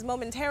hope is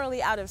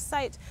momentarily out of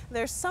sight,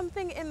 there's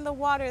something in the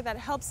water that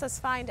helps us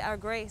find our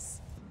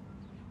grace.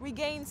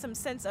 Regain some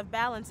sense of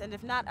balance, and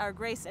if not our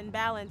grace and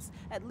balance,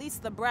 at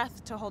least the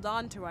breath to hold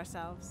on to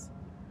ourselves.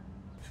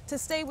 To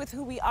stay with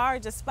who we are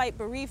despite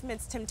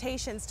bereavement's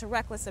temptations to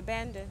reckless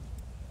abandon.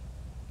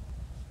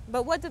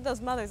 But what did those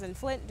mothers in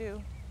Flint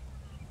do?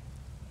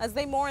 As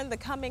they mourned the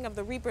coming of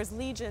the Reaper's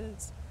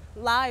legions,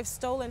 lives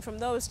stolen from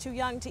those too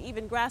young to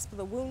even grasp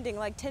the wounding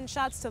like 10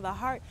 shots to the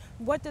heart,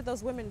 what did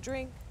those women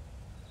drink?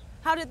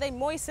 How did they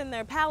moisten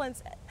their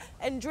palates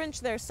and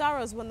drench their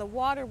sorrows when the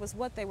water was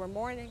what they were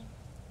mourning?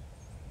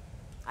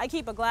 I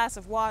keep a glass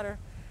of water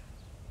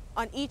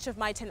on each of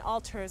my 10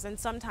 altars and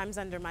sometimes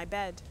under my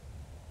bed.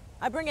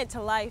 I bring it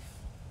to life.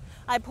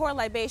 I pour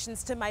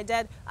libations to my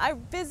dead. I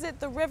visit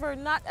the river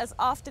not as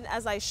often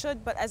as I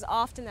should, but as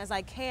often as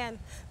I can,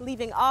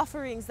 leaving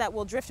offerings that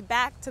will drift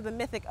back to the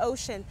mythic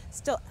ocean,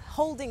 still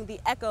holding the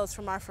echoes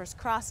from our first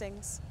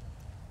crossings.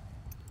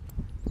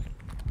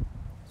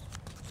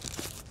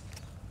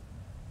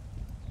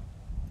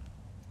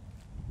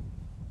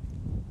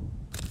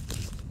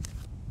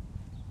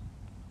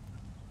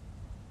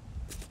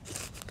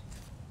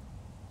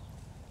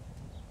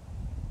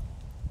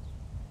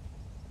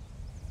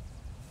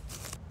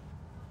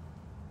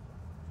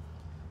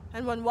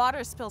 And when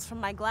water spills from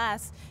my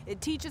glass,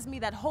 it teaches me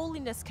that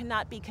holiness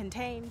cannot be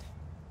contained.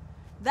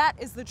 That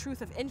is the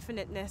truth of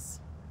infiniteness.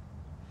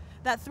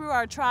 That through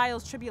our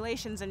trials,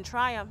 tribulations, and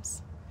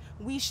triumphs,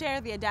 we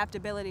share the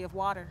adaptability of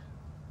water.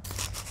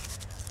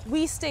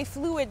 We stay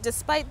fluid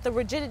despite the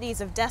rigidities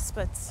of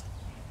despots.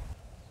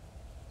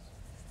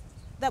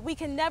 That we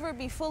can never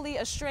be fully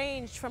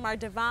estranged from our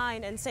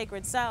divine and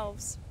sacred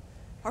selves,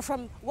 or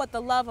from what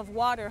the love of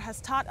water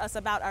has taught us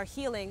about our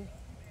healing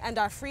and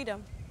our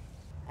freedom.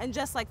 And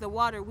just like the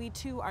water, we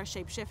too are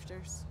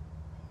shapeshifters.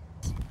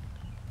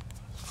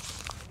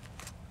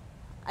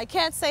 I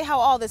can't say how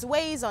all this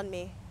weighs on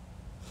me,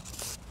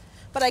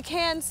 but I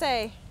can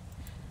say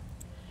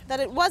that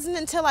it wasn't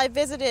until I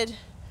visited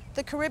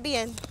the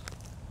Caribbean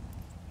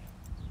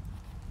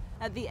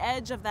at the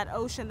edge of that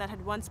ocean that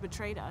had once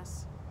betrayed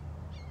us.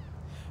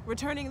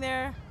 Returning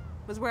there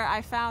was where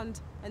I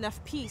found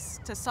enough peace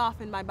to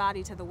soften my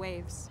body to the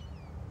waves,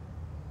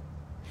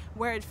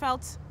 where it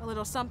felt a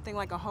little something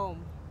like a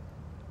home,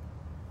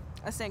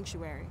 a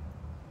sanctuary,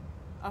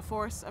 a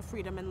force of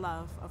freedom and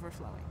love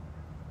overflowing.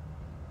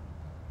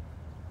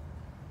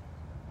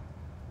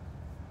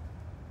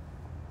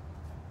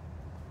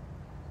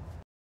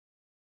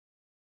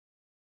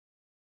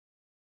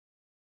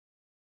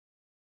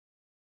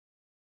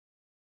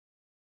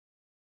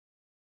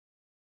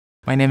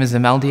 My name is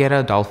Imelda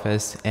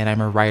Adolphus, and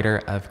I'm a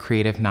writer of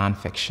creative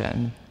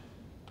nonfiction.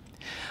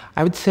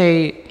 I would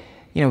say,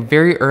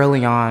 very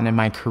early on in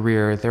my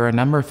career, there are a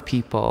number of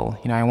people,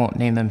 I won't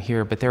name them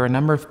here, but there are a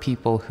number of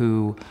people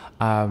who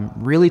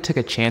really took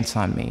a chance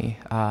on me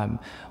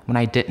when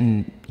I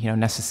didn't,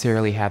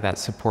 necessarily have that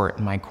support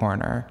in my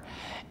corner.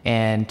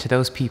 And to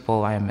those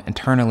people, I'm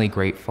eternally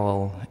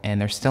grateful, and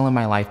they're still in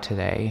my life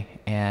today.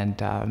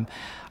 And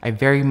I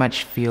very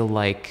much feel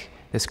like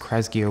this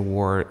Kresge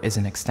Award is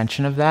an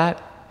extension of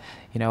that.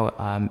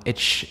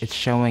 It's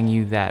showing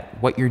you that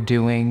what you're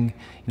doing,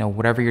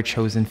 whatever your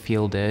chosen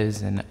field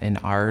is in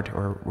art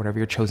or whatever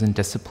your chosen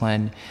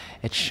discipline,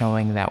 it's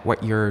showing that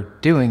what you're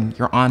doing,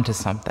 you're onto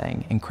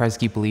something, and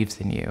Kresge believes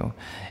in you.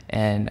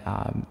 And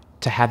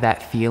to have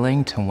that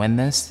feeling to win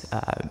this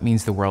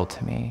means the world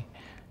to me.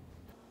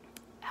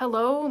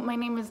 Hello, my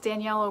name is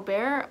Danielle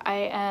Aubert.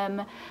 I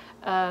am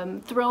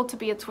thrilled to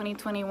be a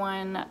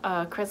 2021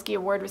 Kresge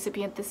Award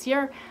recipient this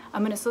year.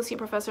 I'm an associate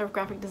professor of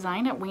graphic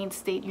design at Wayne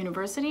State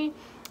University.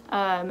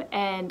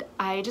 And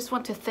I just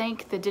want to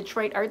thank the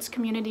Detroit arts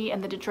community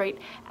and the Detroit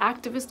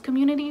activist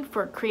community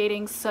for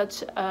creating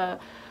such a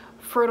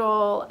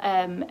fertile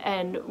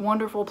and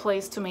wonderful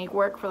place to make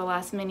work for the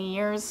last many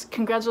years.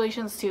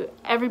 Congratulations to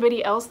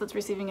everybody else that's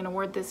receiving an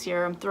award this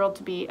year. I'm thrilled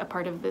to be a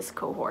part of this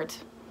cohort.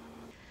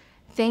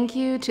 Thank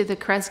you to the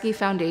Kresge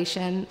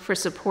Foundation for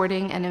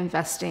supporting and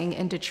investing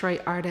in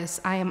Detroit artists.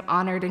 I am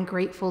honored and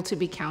grateful to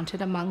be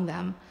counted among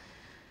them.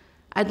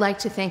 I'd like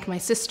to thank my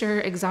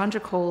sister,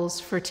 Exandra Coles,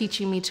 for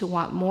teaching me to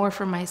want more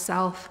for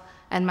myself,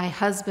 and my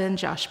husband,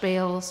 Josh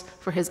Bales,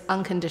 for his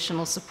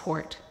unconditional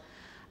support.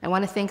 I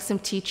want to thank some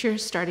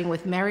teachers, starting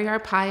with Mary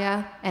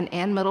Arpaia and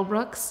Ann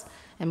Middlebrooks,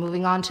 and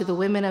moving on to the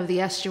women of the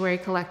Estuary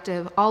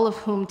Collective, all of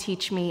whom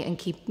teach me and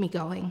keep me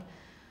going.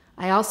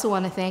 I also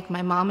want to thank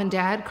my mom and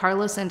dad,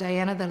 Carlos and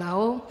Diana de la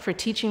O, for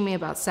teaching me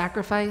about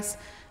sacrifice,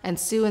 and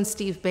Sue and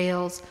Steve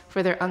Bales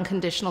for their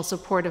unconditional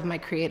support of my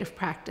creative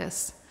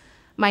practice.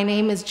 My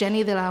name is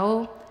Jenny de la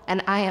O,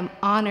 and I am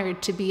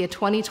honored to be a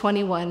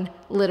 2021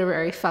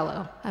 Literary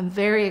Fellow. I'm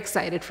very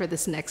excited for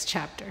this next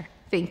chapter.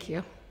 Thank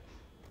you.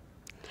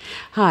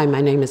 Hi,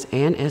 my name is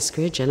Ann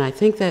Eskridge, and I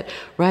think that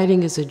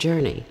writing is a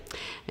journey.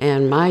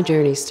 And my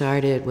journey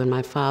started when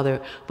my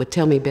father would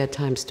tell me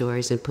bedtime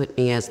stories and put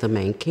me as the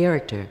main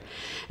character.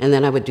 And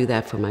then I would do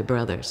that for my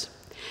brothers.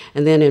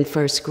 And then in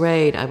first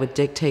grade, I would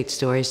dictate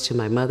stories to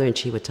my mother, and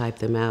she would type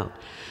them out.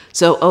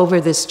 So over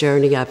this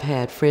journey, I've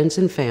had friends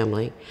and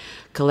family,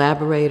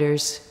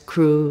 collaborators,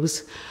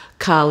 crews,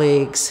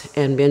 colleagues,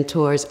 and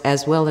mentors,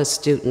 as well as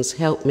students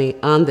help me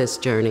on this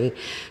journey,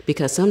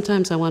 because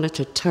sometimes I wanted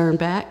to turn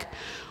back,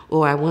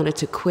 or I wanted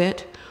to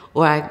quit,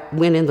 or I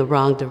went in the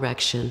wrong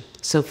direction.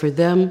 So for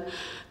them,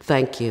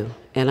 thank you.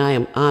 And I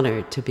am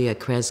honored to be a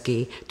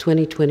Kresge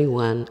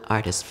 2021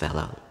 Artist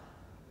Fellow.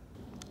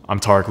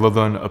 I'm Tarek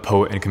Lidlun, a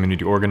poet and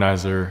community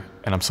organizer,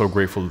 and I'm so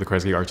grateful to the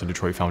Kresge Arts of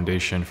Detroit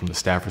Foundation, from the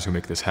staffers who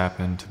make this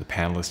happen to the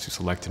panelists who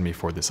selected me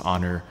for this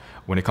honor.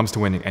 When it comes to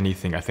winning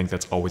anything, I think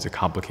that's always a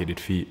complicated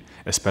feat,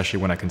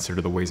 especially when I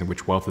consider the ways in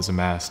which wealth is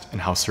amassed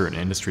and how certain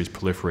industries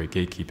proliferate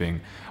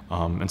gatekeeping.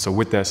 And so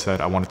with that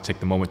said, I wanted to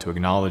take the moment to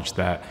acknowledge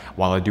that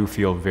while I do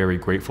feel very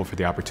grateful for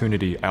the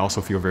opportunity, I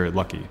also feel very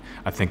lucky.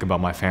 I think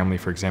about my family,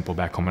 for example,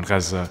 back home in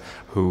Gaza,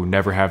 who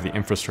never have the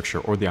infrastructure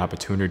or the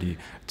opportunity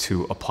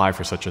to apply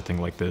for such a thing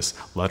like this,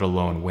 let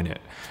alone win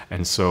it.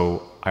 And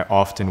so I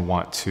often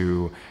want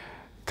to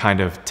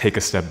kind of take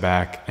a step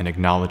back and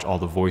acknowledge all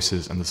the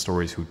voices and the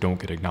stories who don't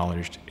get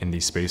acknowledged in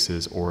these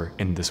spaces or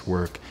in this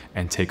work,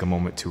 and take a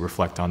moment to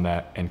reflect on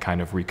that and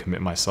kind of recommit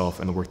myself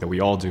and the work that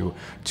we all do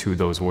to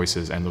those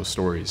voices and those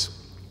stories.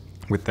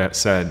 With that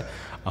said,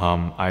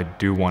 I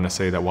do want to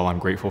say that while I'm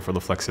grateful for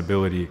the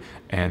flexibility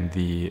and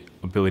the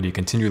ability to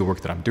continue the work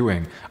that I'm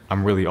doing,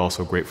 I'm really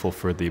also grateful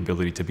for the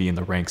ability to be in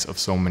the ranks of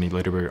so many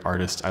literary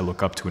artists I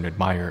look up to and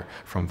admire,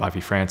 from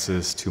Vivi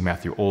Francis to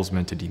Matthew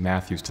Olsman to Dee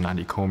Matthews to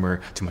Nandi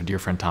Comer to my dear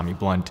friend Tommy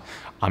Blunt.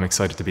 I'm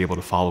excited to be able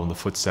to follow in the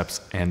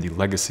footsteps and the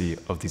legacy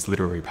of these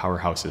literary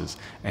powerhouses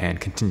and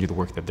continue the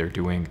work that they're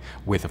doing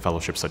with a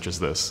fellowship such as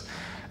this.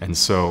 And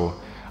so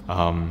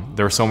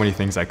there are so many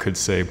things I could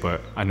say, but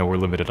I know we're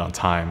limited on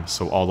time.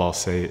 So all I'll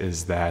say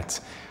is that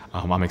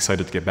I'm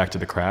excited to get back to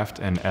the craft.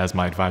 And as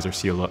my advisor,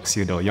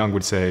 Ciadel Young,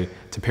 would say,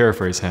 to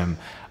paraphrase him,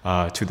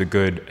 to the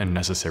good and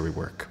necessary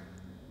work.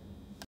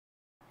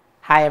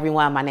 Hi,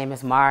 everyone. My name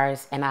is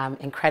Mars, and I'm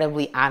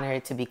incredibly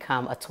honored to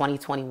become a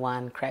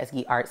 2021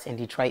 Kresge Arts in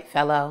Detroit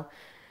Fellow.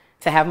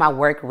 To have my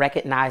work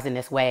recognized in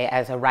this way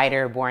as a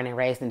writer born and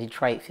raised in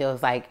Detroit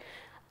feels like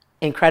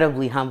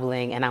incredibly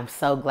humbling, and I'm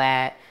so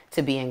glad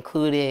to be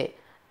included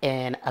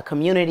in a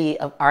community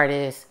of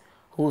artists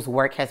whose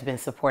work has been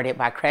supported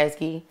by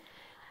Kresge.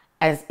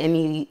 As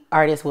any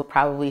artist would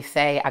probably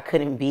say, I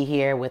couldn't be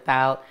here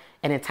without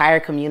an entire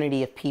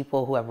community of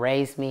people who have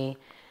raised me,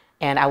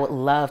 and I would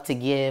love to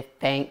give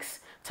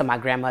thanks to my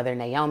grandmother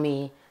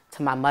Naomi,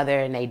 to my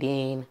mother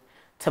Nadine,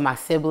 to my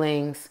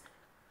siblings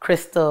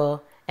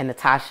Crystal and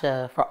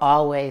Natasha for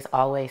always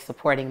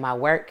supporting my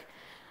work.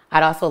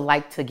 I'd also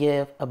like to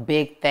give a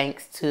big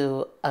thanks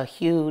to a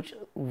huge,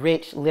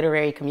 rich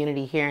literary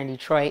community here in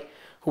Detroit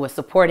who has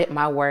supported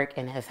my work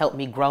and has helped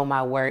me grow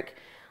my work,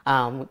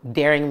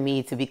 daring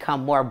me to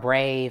become more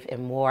brave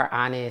and more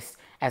honest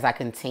as I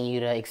continue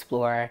to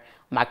explore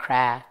my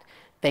craft.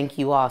 Thank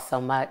you all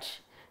so much.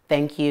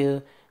 Thank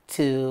you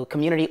to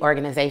community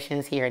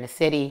organizations here in the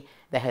city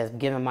that has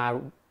given my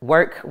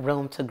work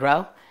room to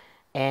grow.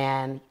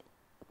 And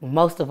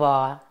most of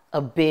all,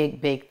 a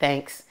big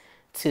thanks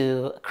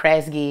to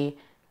Kresge.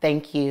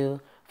 Thank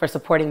you for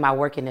supporting my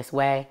work in this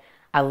way.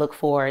 I look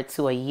forward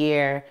to a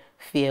year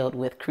filled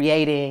with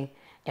creating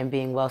and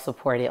being well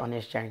supported on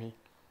this journey.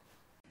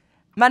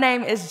 My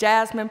name is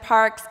Jasmine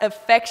Parks,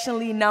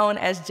 affectionately known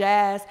as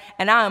Jazz,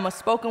 and I am a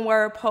spoken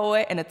word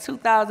poet and a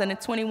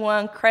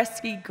 2021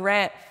 Kresge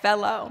Grant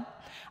Fellow.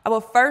 I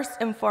will first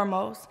and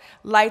foremost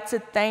like to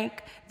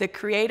thank the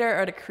creator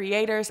or the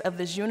creators of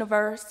this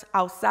universe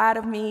outside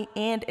of me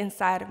and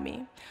inside of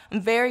me. I'm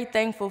very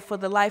thankful for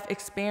the life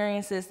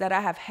experiences that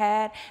I have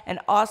had and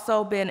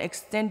also been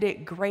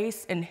extended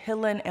grace and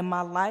healing in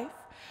my life.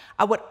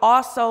 I would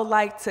also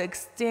like to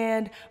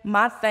extend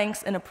my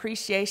thanks and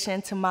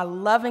appreciation to my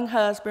loving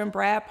husband,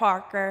 Brad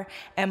Parker,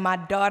 and my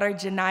daughter,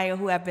 Janiyah,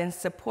 who have been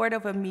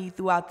supportive of me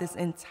throughout this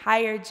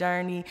entire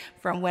journey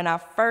from when I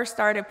first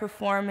started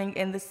performing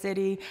in the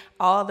city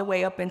all the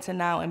way up into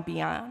now and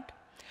beyond.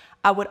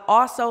 I would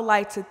also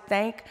like to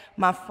thank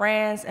my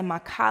friends and my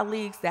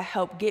colleagues that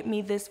helped get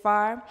me this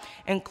far,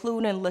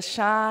 including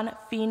LaShawn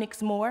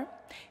Phoenix Moore,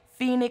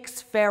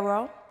 Phoenix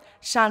Farrow,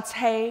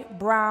 Shantae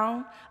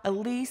Brown,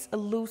 Elise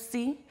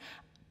Alusi,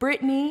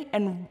 Brittany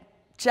and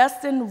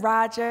Justin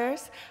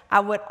Rogers.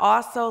 I would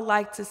also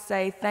like to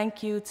say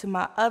thank you to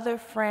my other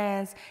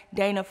friends,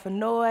 Dana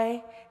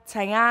Fenoy,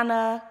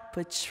 Tiana,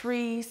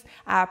 Patrice.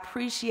 I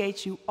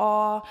appreciate you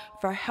all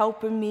for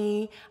helping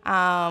me,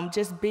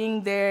 just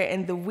being there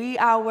in the wee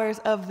hours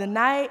of the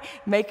night,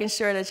 making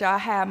sure that y'all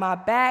had my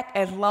back,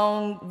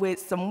 along with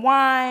some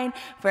wine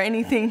for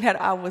anything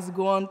that I was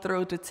going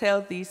through to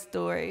tell these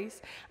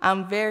stories.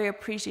 I'm very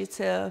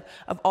appreciative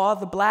of all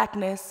the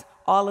Blackness,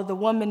 all of the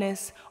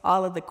womanness,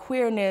 all of the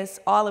queerness,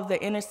 all of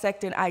the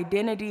intersecting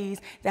identities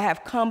that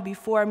have come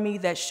before me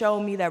that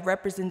show me that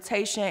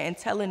representation and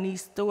telling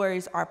these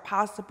stories are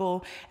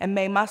possible, and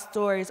may my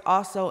stories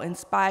also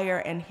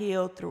inspire and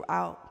heal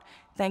throughout.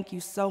 Thank you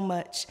so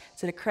much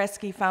to the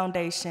Kresge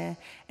Foundation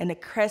and the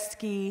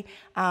Kresge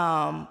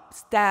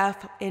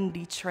staff in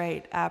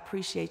Detroit. I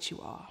appreciate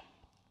you all.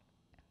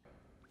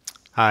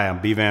 Hi, I'm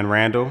B. Van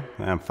Randall.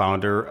 I'm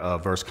founder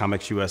of Verse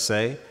Comics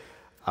USA.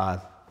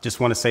 Just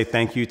want to say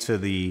thank you to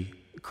the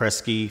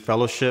Kresge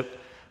Fellowship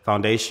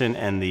Foundation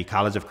and the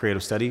College of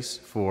Creative Studies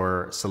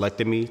for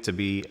selecting me to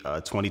be a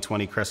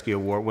 2020 Kresge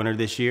Award winner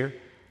this year.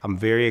 I'm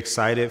very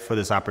excited for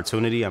this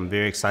opportunity. I'm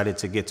very excited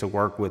to get to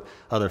work with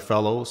other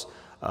fellows,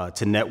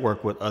 to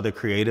network with other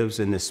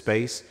creatives in this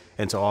space,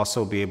 and to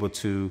also be able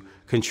to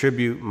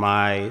contribute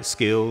my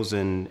skills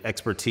and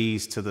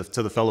expertise to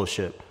the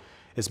fellowship.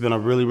 It's been a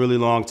really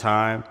long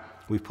time.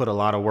 We've put a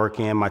lot of work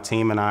in. My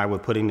team and I were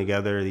putting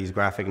together these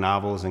graphic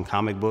novels and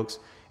comic books,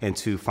 and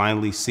to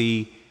finally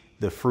see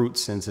the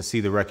fruits and to see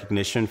the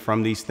recognition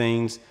from these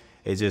things,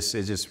 it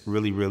just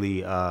really,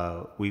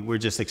 we're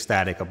just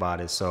ecstatic about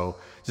it. So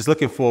just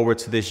looking forward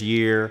to this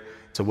year,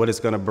 to what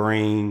it's gonna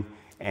bring,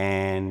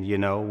 and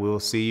we'll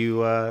see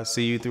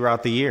you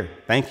throughout the year.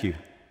 Thank you.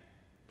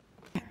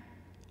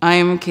 I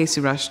am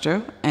Casey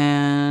Rastro,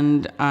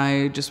 and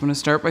I just want to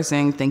start by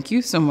saying thank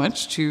you so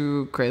much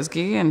to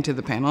Kresge and to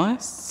the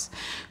panelists.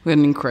 We had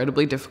an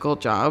incredibly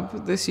difficult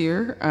job this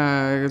year,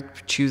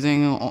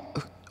 choosing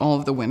all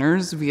of the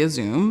winners via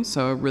Zoom,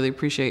 so I really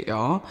appreciate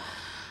y'all.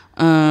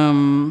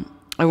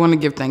 I want to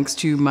give thanks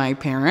to my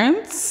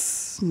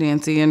parents,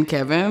 Nancy and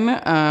Kevin,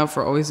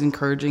 for always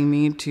encouraging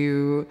me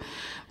to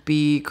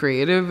be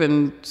creative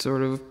and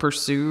sort of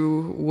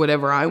pursue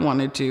whatever I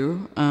wanted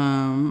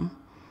to.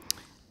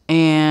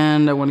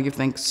 And I want to give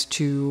thanks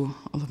to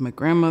all of my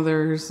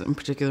grandmothers, in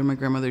particular my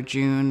grandmother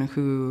June,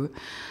 who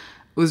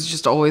was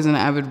just always an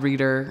avid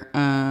reader.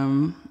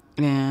 And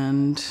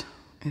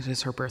it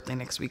is her birthday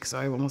next week, so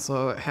I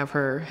also have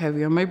her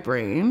heavy on my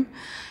brain.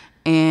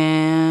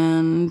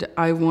 And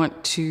I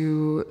want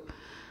to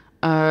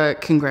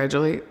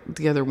congratulate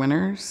the other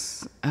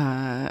winners.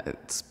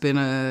 It's been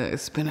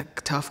a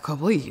tough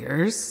couple of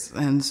years,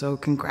 and so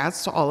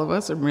congrats to all of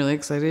us. I'm really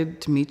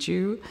excited to meet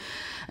you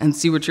and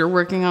see what you're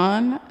working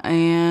on.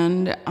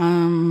 And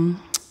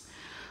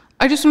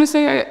I just want to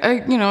say,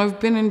 I've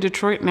been in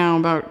Detroit now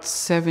about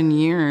 7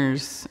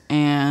 years,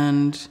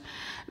 and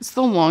it's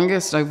the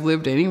longest I've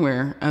lived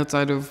anywhere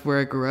outside of where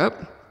I grew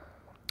up.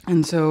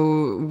 And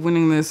so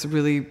winning this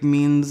really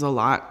means a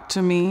lot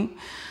to me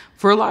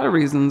for a lot of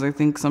reasons. I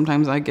think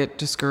sometimes I get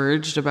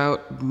discouraged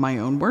about my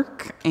own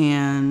work,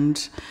 and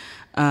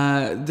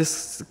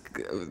this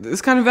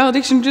kind of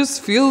validation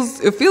just feels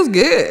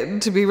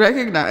good to be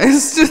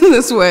recognized in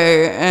this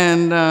way.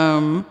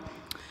 And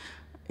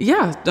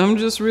yeah, I'm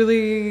just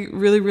really,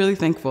 really, really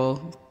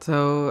thankful.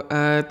 So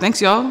thanks,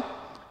 y'all,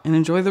 and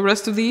enjoy the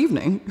rest of the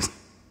evening.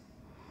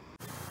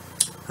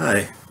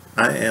 Hi,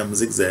 I am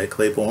Zigzag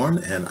Claiborne,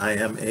 and I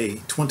am a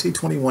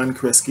 2021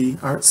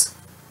 Kresge Artist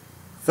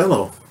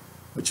Fellow,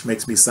 which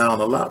makes me sound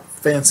a lot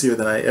fancier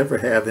than I ever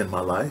have in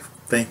my life.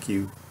 Thank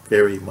you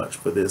very much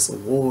for this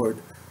award.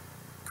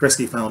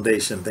 Kresge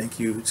Foundation, thank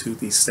you to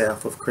the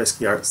staff of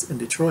Kresge Arts in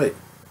Detroit.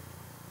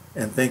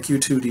 And thank you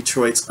to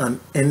Detroit's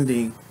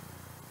unending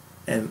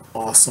and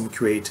awesome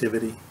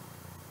creativity.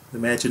 The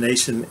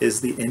imagination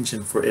is the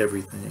engine for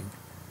everything.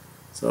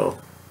 So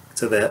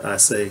to that I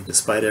say,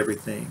 despite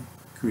everything,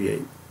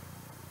 create.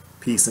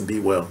 Peace and be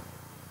well.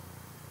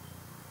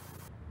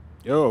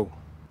 Yo.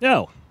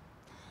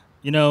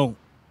 You know,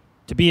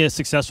 to be a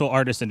successful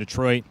artist in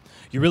Detroit,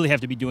 you really have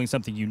to be doing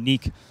something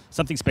unique,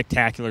 something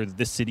spectacular that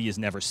this city has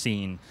never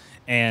seen.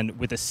 And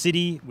with a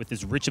city with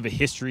as rich of a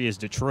history as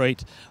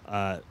Detroit,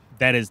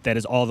 that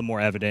is all the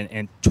more evident.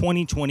 And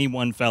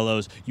 2021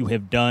 fellows, you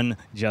have done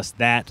just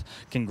that.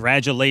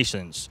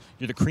 Congratulations.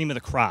 You're the cream of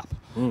the crop.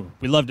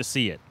 We love to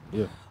see it.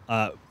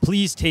 Yeah.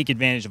 Please take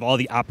advantage of all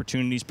the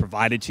opportunities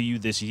provided to you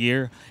this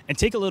year, and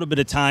take a little bit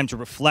of time to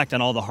reflect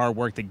on all the hard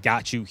work that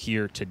got you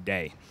here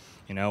today.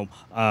 You know,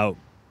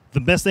 the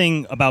best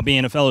thing about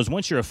being a fellow is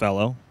once you're a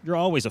fellow, you're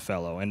always a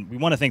fellow. And we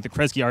want to thank the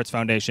Kresge Arts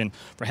Foundation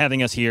for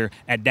having us here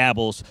at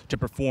Dabbles to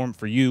perform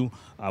for you.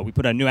 We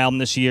put out a new album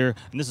this year,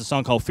 and this is a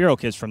song called Feral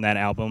Kids from that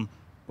album.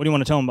 What do you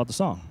want to tell them about the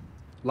song?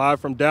 Live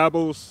from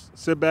Dabbles,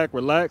 sit back,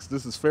 relax.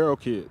 This is Feral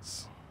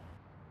Kids.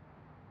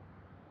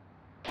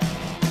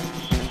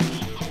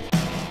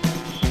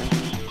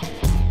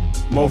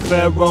 More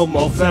Pharaoh,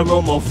 more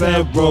Pharaoh, more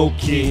Pharaoh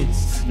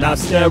kids. Not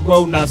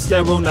sterile, not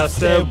sterile, not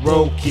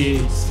sterile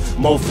kids.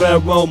 More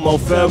Pharaoh, more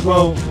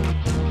Pharaoh.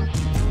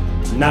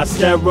 Not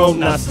sterile,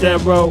 not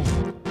sterile.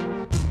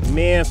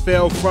 Man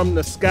fell from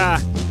the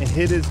sky and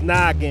hit his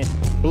noggin,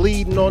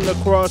 bleeding on the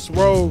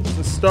crossroads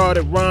and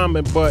started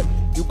rhyming, but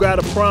you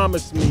gotta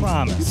promise me.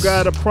 You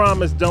gotta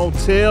promise, don't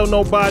tell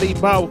nobody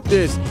about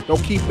this.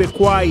 Don't keep it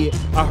quiet.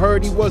 I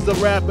heard he was a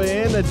rapper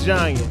and a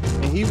giant,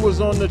 and he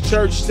was on the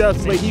church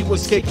steps, but he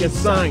was kicking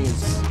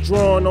science.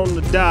 Drawing on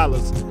the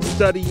dollars,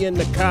 studying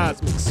the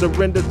cosmics.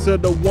 Surrender to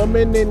the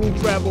woman and he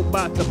traveled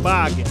by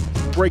toboggan.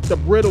 Break the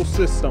brittle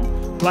system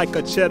like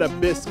a cheddar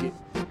biscuit.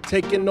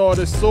 Taking all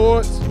the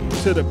swords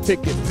to the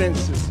picket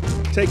fences.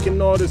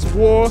 Taking all this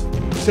war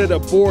to the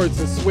boards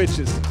and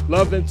switches.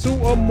 Loving two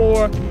or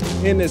more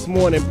in his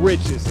morning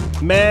breeches.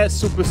 Mad,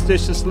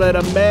 superstitious, let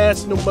a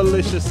mass new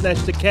militia snatch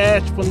the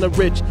cash from the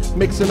rich.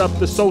 Mixing up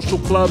the social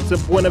clubs in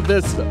Buena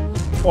Vista.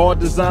 All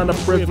designer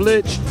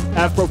privilege,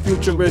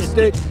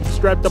 Afro-futuristic.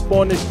 Strapped up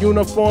on his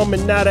uniform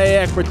and now they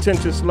act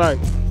pretentious like,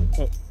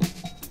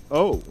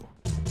 oh.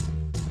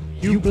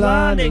 You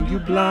blind and you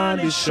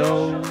blind, it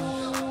shows.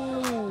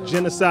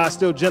 Genocide,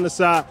 still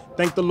genocide.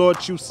 Thank the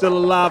Lord you still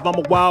alive. I'm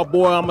a wild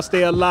boy, I'ma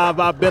stay alive.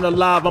 I've been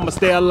alive, I'ma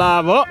stay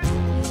alive. Up.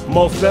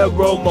 More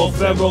Pharaoh, more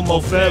Pharaoh,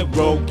 more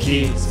Pharaoh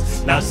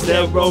kids. Not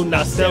sterile,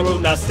 not sterile,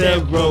 not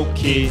sterile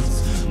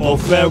kids. More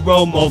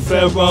Pharaoh, more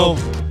Pharaoh.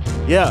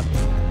 Yeah.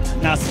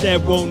 Not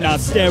sterile, not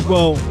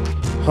sterile.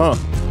 Huh.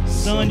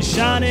 Sun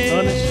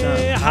shining,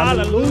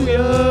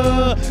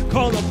 hallelujah.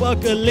 Call a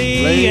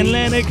Buckley and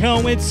let it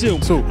go in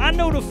two. I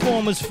know the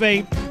former's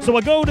fate, so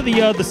I go to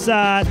the other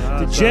side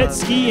to jet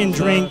ski and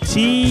drink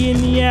tea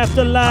in the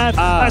afterlife.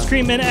 Ice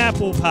cream and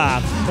apple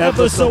pie,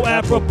 ever so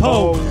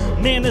apropos.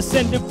 Man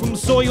ascended from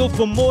soil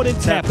for more than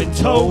tapping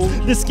toes.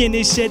 The skin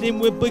is shedding,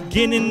 we're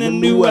beginning a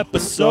new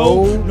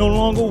episode. No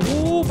longer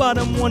woo by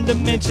them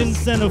one-dimension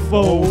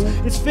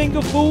centerfolds. It's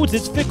finger foods,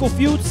 it's fickle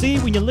feuds. See,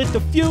 when you lit the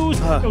fuse,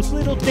 those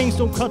little things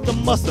don't cut the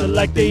mustard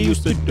like they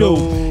used to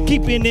do.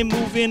 Keeping it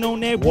moving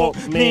on that walk,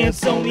 man,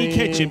 Sony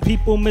catching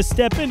people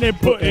misstepping and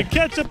putting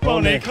ketchup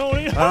on that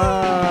coney.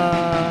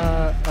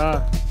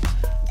 Yeah.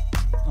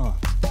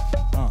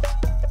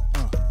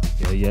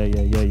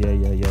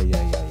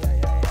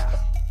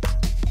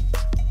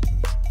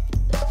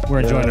 We're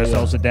enjoying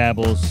ourselves at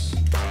Dabbles.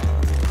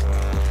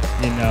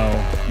 You know.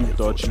 You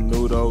thought you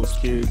knew those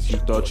kids, you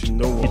thought you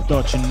knew them. You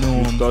thought you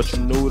knew them. You thought you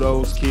knew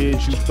those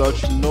kids, you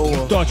thought you knew them.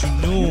 You thought you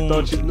knew them. You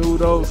thought you knew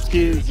those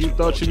kids, you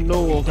thought you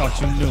knew them.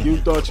 You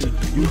thought you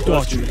knew. You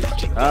thought you.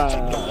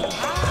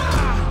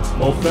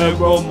 More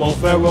Pharaoh, more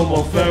Pharaoh,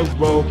 more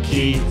Pharaoh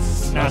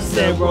kids. Not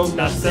sterile,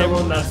 not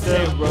sterile, not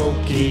sterile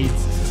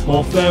kids.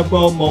 More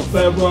Pharaoh, more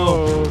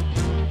Pharaoh.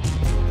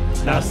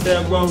 Not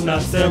sterile,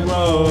 not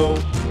sterile.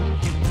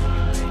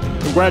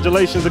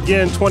 Congratulations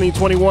again,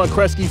 2021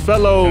 Kresge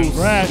Fellows.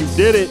 Congrats. You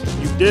did it.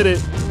 You did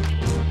it.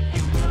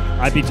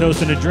 I'd be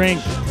toasting a drink,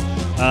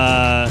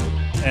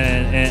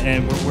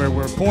 and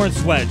we're pouring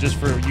sweat just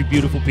for you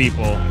beautiful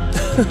people.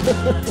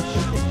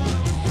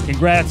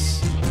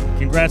 Congrats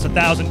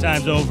 1,000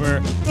 times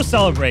over. Go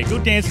celebrate.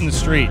 Go dance in the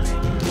street.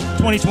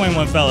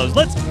 2021 fellows,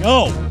 let's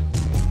go.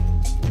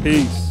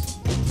 Peace.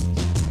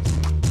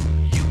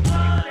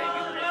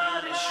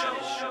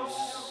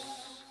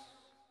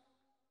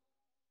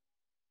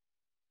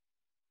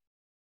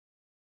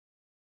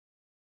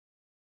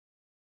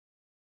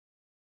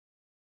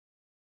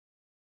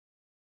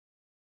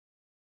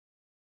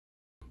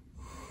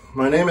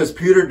 My name is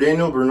Peter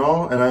Daniel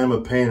Bernal, and I am a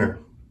painter.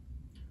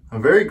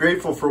 I'm very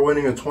grateful for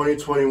winning a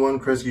 2021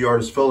 Kresge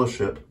Artist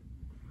Fellowship.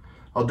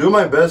 I'll do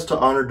my best to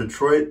honor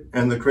Detroit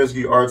and the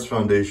Kresge Arts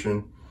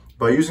Foundation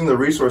by using the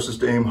resources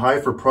to aim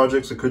high for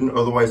projects I couldn't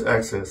otherwise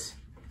access.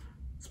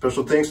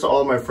 Special thanks to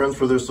all of my friends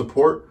for their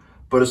support,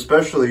 but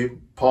especially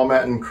Paul,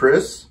 Matt, and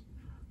Chris,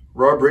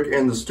 Rob, Rick,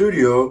 and the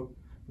studio,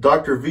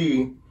 Dr.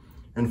 V,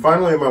 and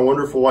finally my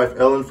wonderful wife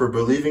Ellen for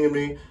believing in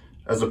me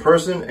as a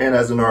person and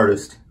as an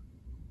artist.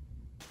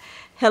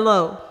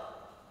 Hello,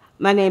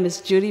 my name is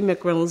Judy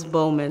McReynolds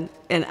Bowman,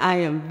 and I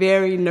am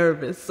very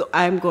nervous, so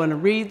I'm going to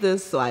read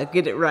this so I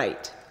get it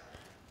right.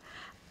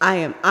 I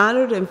am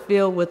honored and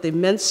filled with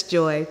immense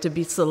joy to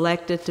be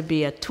selected to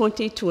be a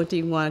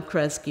 2021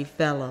 Kresge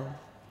Fellow.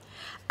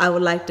 I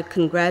would like to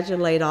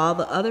congratulate all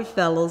the other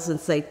fellows and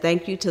say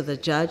thank you to the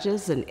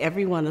judges and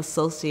everyone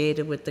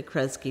associated with the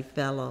Kresge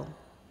Fellow.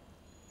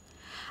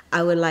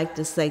 I would like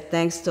to say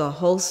thanks to a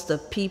host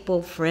of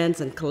people, friends,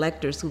 and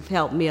collectors who've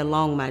helped me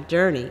along my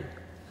journey.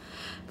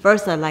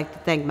 First, I'd like to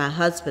thank my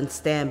husband,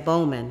 Stan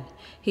Bowman.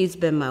 He's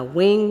been my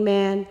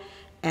wingman,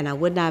 and I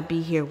would not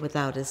be here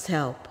without his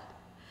help.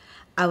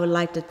 I would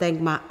like to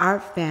thank my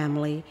art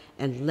family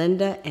and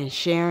Linda and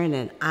Sharon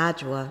and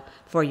Adwa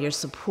for your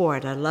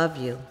support. I love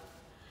you.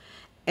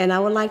 And I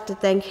would like to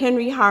thank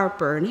Henry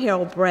Harper and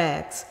Harold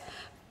Braggs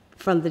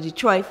from the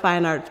Detroit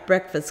Fine Arts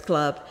Breakfast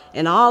Club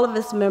and all of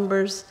its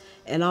members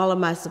and all of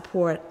my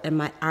support and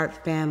my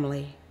art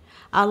family.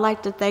 I'd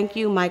like to thank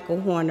you,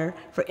 Michael Horner,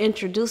 for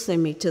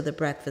introducing me to the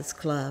Breakfast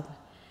Club.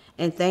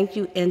 And thank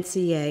you,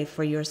 NCA,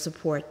 for your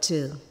support,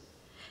 too.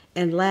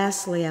 And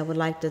lastly, I would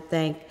like to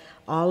thank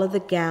all of the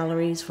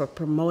galleries for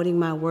promoting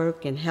my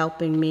work and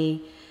helping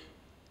me.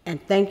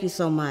 And thank you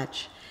so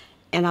much.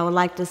 And I would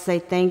like to say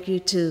thank you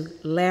to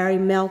Larry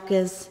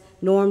Melkis,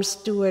 Norm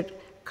Stewart,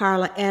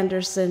 Carla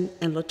Anderson,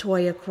 and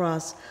LaToya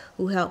Cross,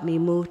 who helped me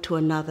move to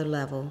another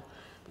level.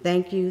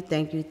 Thank you,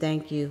 thank you,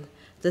 thank you.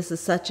 This is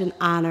such an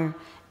honor,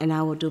 and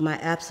I will do my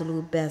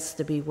absolute best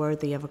to be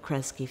worthy of a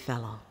Kresge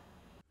Fellow.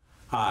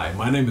 Hi,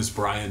 my name is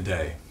Brian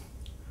Day.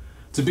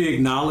 To be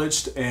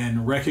acknowledged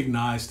and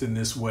recognized in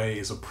this way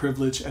is a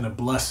privilege and a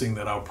blessing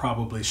that I'll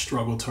probably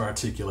struggle to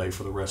articulate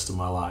for the rest of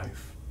my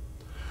life.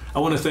 I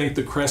want to thank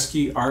the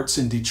Kresge Arts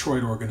in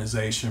Detroit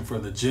organization for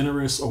the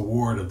generous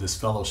award of this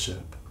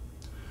fellowship.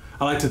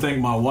 I'd like to thank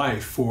my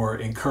wife for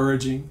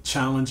encouraging,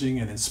 challenging,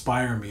 and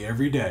inspiring me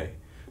every day,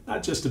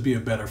 not just to be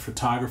a better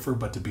photographer,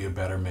 but to be a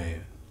better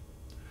man.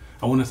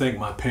 I want to thank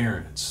my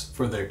parents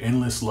for their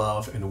endless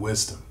love and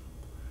wisdom.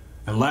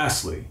 And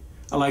lastly,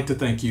 I'd like to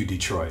thank you,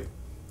 Detroit.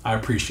 I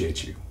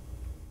appreciate you.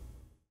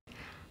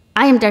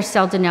 I am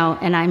Darcel Deneau,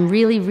 and I'm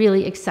really,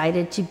 really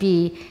excited to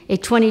be a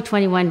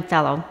 2021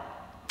 Fellow.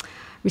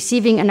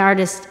 Receiving an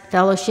Artist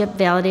Fellowship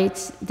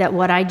validates that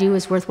what I do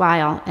is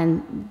worthwhile,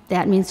 and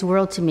that means the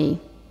world to me.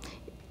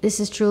 This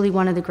is truly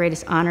one of the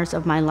greatest honors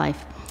of my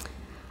life.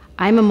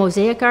 I'm a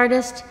mosaic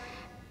artist,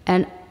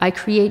 and I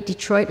create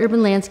Detroit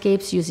urban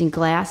landscapes using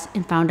glass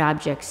and found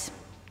objects.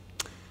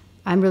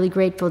 I'm really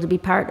grateful to be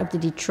part of the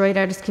Detroit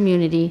artist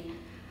community.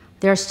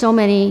 There are so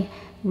many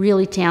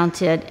really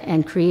talented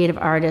and creative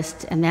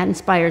artists, and that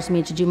inspires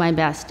me to do my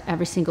best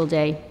every single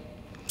day.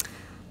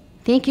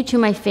 Thank you to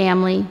my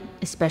family,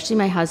 especially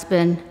my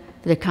husband,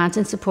 for their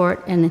constant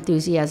support and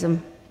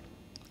enthusiasm.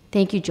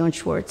 Thank you, Joan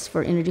Schwartz,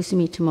 for introducing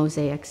me to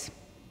mosaics.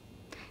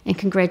 And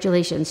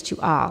congratulations to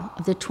all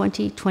of the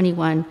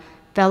 2021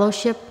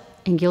 Fellowship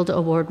and Gilda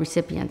Award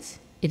recipients.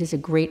 It is a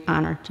great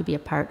honor to be a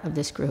part of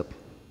this group.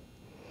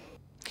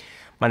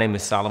 My name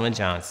is Solomon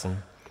Johnson.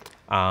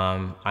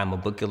 I'm a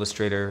book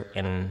illustrator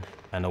and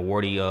an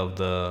awardee of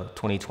the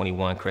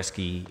 2021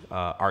 Kresge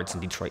Arts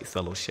in Detroit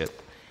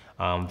Fellowship.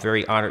 I'm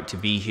very honored to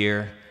be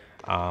here.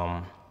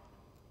 I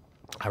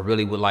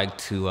really would like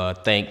to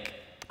thank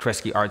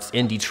Kresge Arts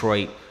in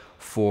Detroit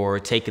for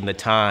taking the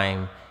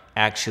time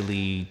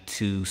actually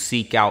to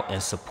seek out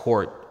and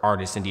support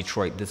artists in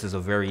Detroit. This is a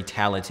very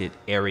talented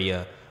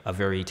area, a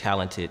very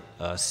talented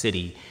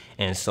city.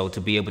 And so to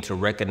be able to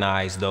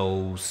recognize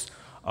those,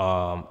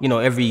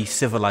 every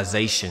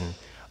civilization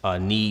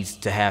needs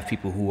to have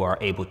people who are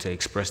able to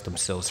express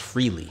themselves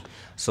freely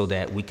so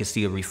that we can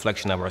see a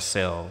reflection of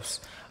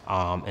ourselves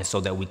and so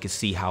that we can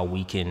see how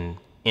we can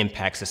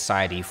impact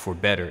society for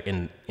better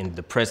in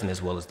the present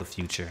as well as the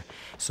future.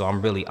 So I'm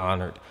really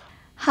honored.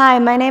 Hi,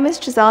 my name is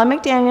Gisela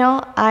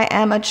McDaniel. I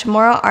am a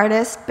Chamorro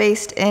artist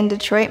based in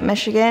Detroit,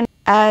 Michigan.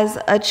 As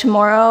a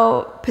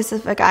Chamorro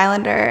Pacific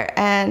Islander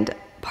and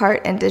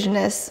part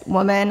Indigenous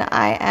woman,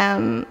 I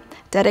am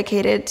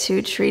dedicated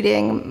to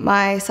treating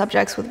my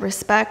subjects with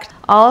respect.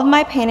 All of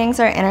my paintings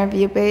are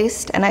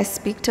interview-based, and I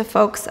speak to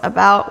folks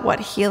about what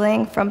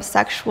healing from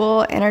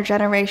sexual,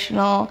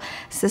 intergenerational,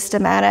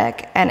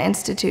 systematic, and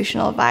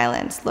institutional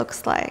violence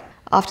looks like.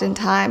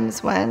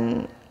 Oftentimes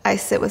when I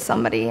sit with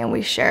somebody and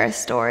we share a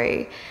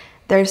story,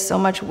 there's so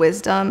much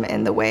wisdom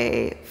in the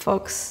way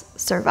folks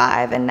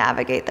survive and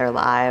navigate their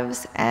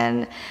lives,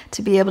 and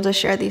to be able to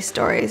share these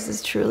stories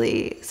is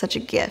truly such a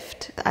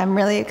gift. I'm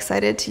really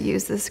excited to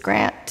use this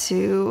grant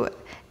to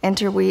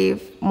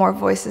interweave more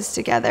voices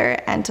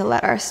together and to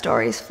let our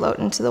stories float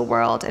into the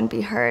world and be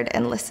heard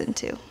and listened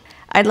to.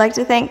 I'd like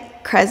to thank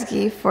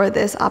Kresge for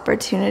this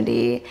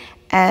opportunity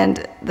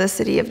and the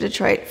city of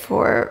Detroit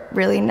for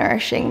really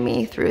nourishing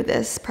me through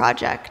this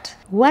project.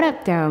 What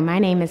up though? My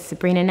name is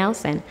Sabrina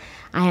Nelson.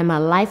 I am a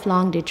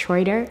lifelong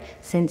Detroiter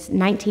since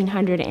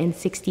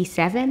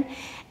 1967,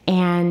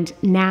 and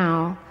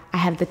now I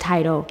have the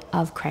title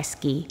of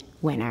Kresge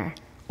winner,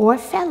 or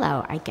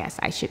fellow, I guess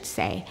I should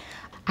say.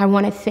 I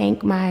want to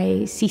thank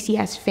my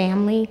CCS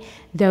family,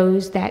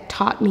 those that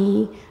taught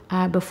me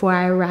before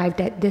I arrived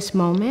at this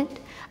moment.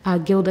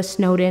 Gilda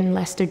Snowden,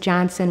 Lester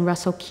Johnson,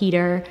 Russell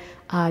Keeter,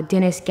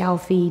 Dennis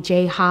Galfie,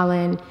 Jay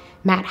Holland,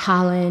 Matt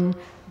Holland,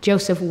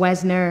 Joseph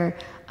Wesner,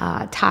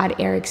 Todd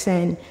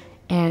Erickson,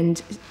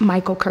 and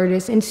Michael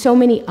Curtis, and so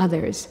many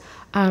others.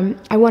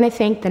 I want to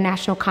thank the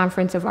National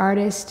Conference of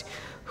Artists,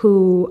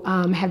 who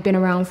have been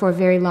around for a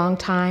very long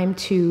time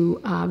to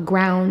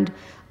ground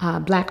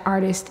Black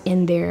artists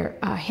in their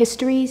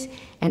histories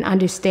and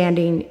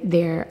understanding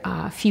their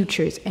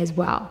futures as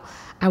well.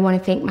 I want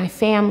to thank my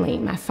family,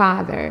 my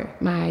father,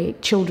 my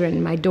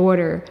children, my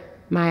daughter,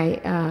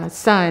 my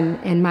son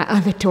and my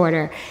other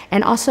daughter,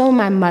 and also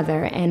my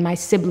mother and my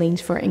siblings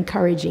for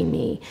encouraging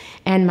me,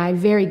 and my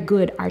very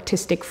good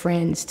artistic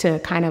friends to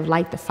kind of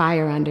light the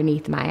fire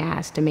underneath my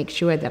ass to make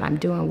sure that I'm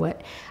doing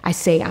what I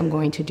say I'm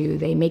going to do.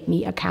 They make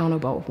me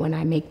accountable when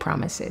I make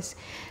promises.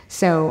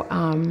 So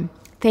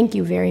thank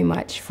you very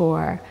much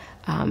for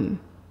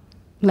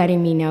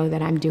letting me know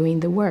that I'm doing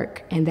the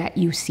work and that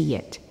you see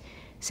it.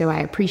 So I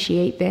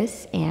appreciate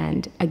this,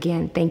 and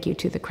again, thank you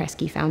to the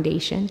Kresge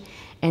Foundation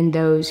and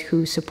those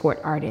who support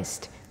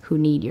artists who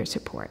need your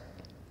support.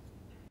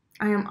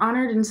 I am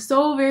honored and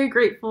so very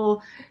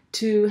grateful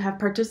to have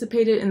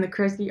participated in the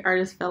Kresge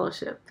Artist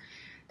Fellowship.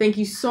 Thank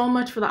you so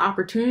much for the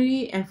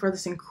opportunity and for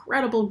this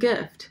incredible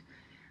gift.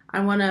 I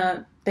want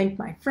to thank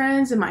my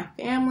friends and my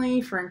family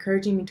for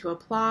encouraging me to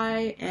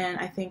apply, and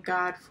I thank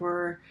God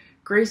for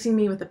gracing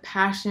me with a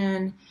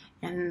passion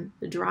and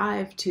the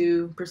drive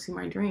to pursue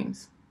my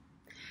dreams.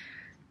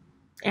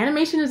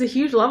 Animation is a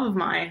huge love of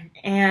mine,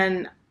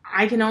 and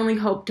I can only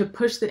hope to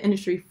push the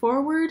industry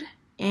forward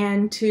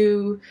and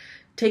to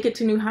take it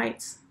to new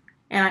heights.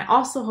 And I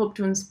also hope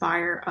to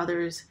inspire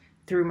others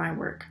through my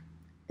work.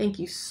 Thank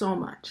you so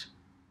much.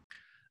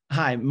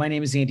 Hi, my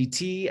name is Andy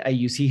T. I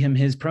use he, him,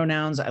 his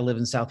pronouns. I live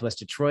in Southwest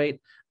Detroit.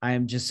 I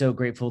am just so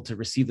grateful to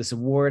receive this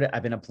award.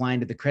 I've been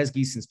applying to the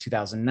Kresge since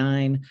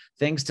 2009.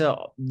 Thanks to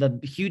the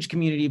huge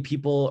community of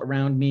people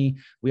around me.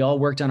 We all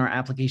worked on our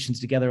applications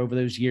together over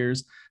those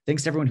years.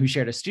 Thanks to everyone who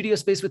shared a studio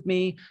space with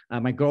me,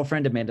 my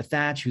girlfriend, Amanda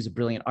Thatch, who's a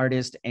brilliant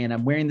artist, and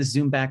I'm wearing the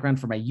Zoom background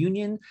for my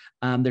union.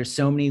 There's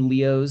so many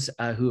Leos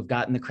who have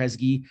gotten the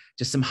Kresge.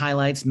 Just some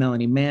highlights: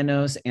 Melanie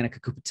Manos, Annika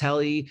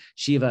Kupatelli,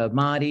 Shiva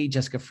Ahmadi,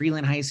 Jessica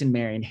Freeland-Heisen,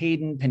 Marion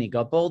Hayden, Penny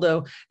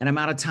Galboldo, and I'm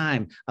out of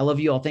time. I love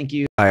you all. Thank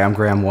you. Hi, I'm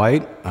Graham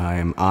White. I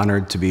am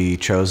honored to be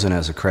chosen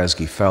as a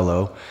Kresge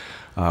Fellow.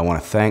 I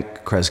want to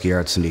thank Kresge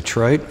Arts in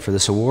Detroit for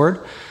this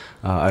award.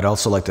 I'd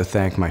also like to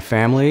thank my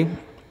family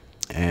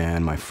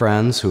and my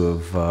friends who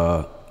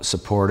have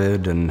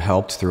supported and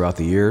helped throughout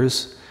the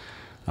years.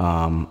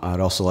 I'd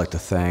also like to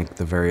thank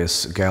the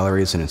various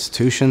galleries and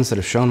institutions that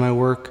have shown my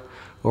work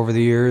over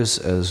the years,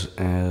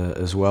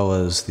 as well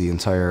as the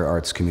entire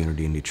arts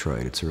community in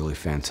Detroit. It's a really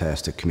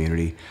fantastic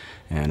community,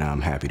 and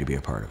I'm happy to be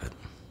a part of it.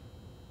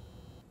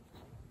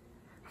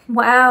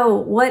 Wow,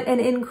 what an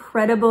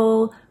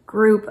incredible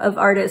group of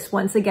artists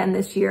once again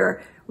this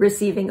year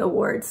receiving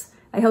awards.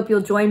 I hope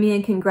you'll join me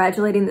in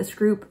congratulating this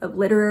group of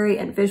literary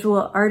and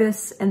visual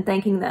artists and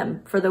thanking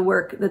them for the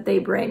work that they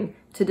bring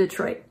to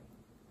Detroit.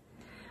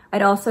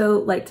 I'd also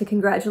like to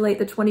congratulate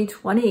the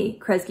 2020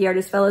 Kresge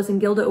Artist Fellows and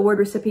Gilda Award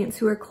recipients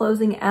who are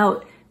closing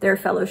out their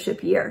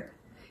fellowship year.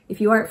 If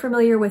you aren't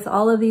familiar with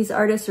all of these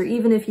artists, or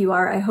even if you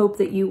are, I hope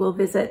that you will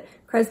visit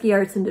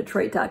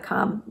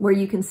KresgeArtsInDetroit.com, where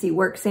you can see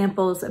work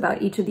samples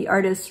about each of the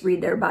artists,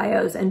 read their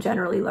bios, and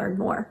generally learn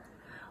more.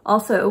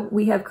 Also,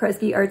 we have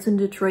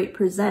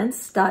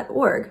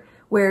KresgeArtsInDetroitPresents.org,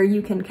 where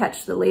you can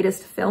catch the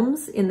latest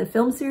films in the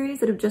film series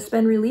that have just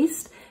been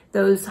released.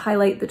 Those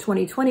highlight the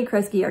 2020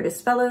 Kresge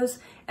Artist Fellows,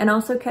 and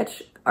also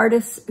catch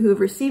artists who have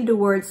received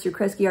awards through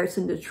Kresge Arts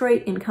in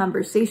Detroit in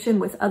conversation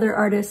with other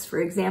artists, for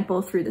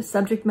example, through the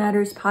Subject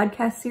Matters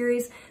podcast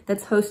series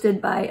that's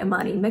hosted by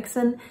Imani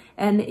Mixon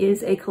and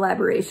is a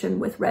collaboration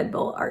with Red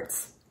Bull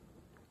Arts.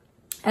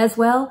 As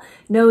well,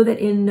 know that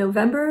in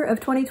November of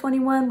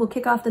 2021, we'll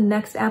kick off the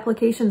next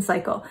application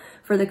cycle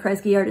for the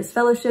Kresge Artist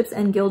Fellowships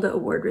and Gilda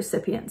Award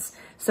recipients.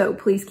 So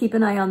please keep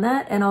an eye on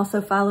that, and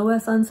also follow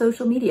us on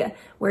social media,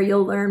 where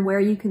you'll learn where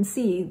you can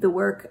see the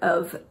work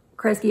of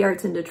Kresge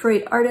Arts in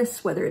Detroit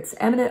artists, whether it's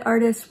eminent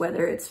artists,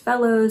 whether it's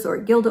fellows or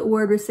Gilda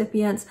Award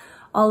recipients.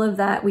 All of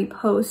that we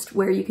post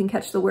where you can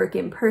catch the work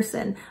in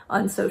person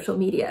on social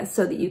media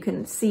so that you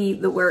can see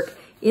the work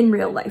in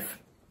real life.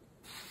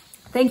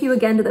 Thank you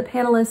again to the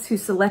panelists who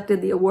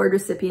selected the award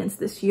recipients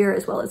this year,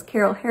 as well as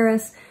Carole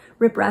Harris,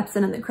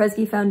 Rapson and the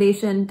Kresge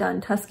Foundation, Don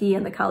Tuski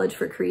and the College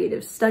for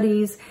Creative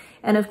Studies,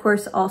 and of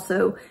course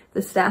also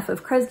the staff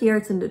of Kresge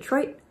Arts in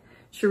Detroit,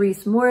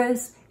 Cherise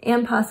Morris,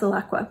 and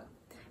Passalacqua.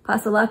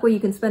 Passalacqua you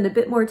can spend a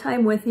bit more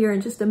time with here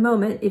in just a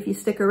moment if you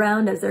stick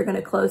around, as they're going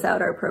to close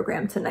out our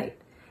program tonight.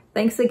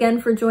 Thanks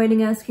again for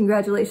joining us.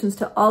 Congratulations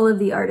to all of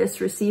the artists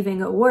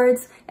receiving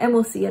awards, and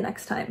we'll see you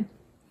next time.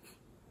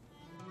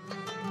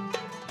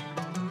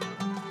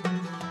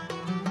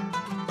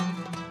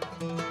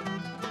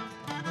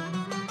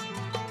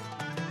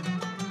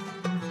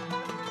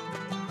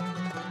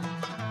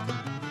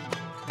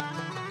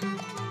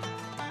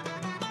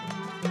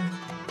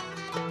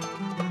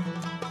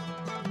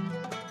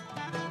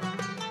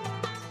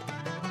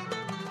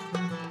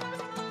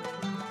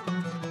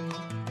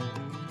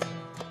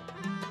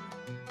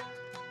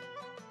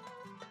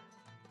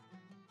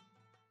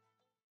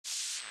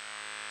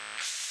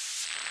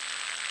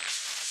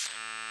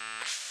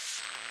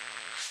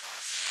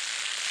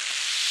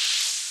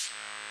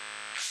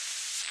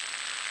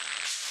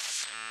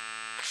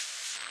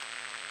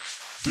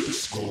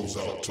 This goes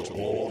out to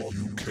all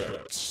you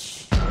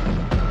cats.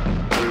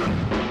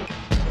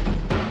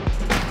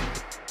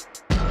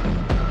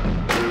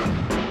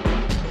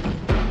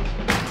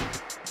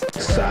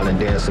 Silent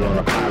dancing on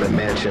a pilot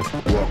mansion.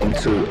 Welcome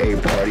to a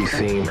party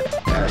theme.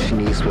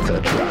 Ashenice with a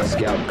dry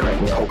scalp,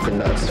 cracking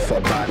coconuts for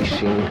body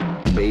sheen.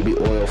 Baby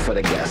oil for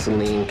the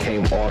gasoline,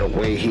 came all the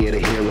way here to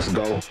hear us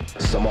go.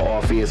 Summer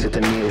off ears hit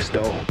the nearest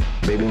door.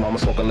 Baby mama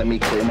smoking, let me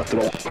clear my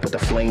throat. Put the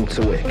flame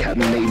to it,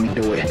 Captain made me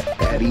do it.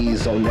 At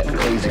ease on that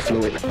crazy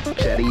fluid.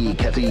 Chatty,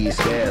 catty,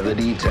 spare the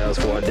details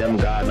for a dim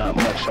god. Not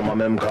much on my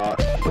mem card.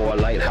 Poor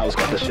lighthouse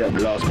got the ship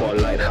lost. Poor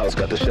lighthouse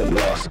got the ship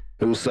lost.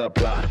 New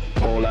subplot,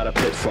 whole lot of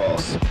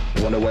pitfalls.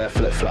 Wonder where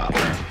flip-flop.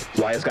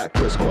 Wires got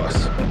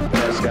crisscross.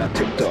 Mess got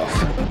ticked off.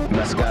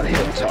 Mess got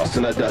hip tossed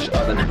in a Dutch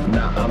oven.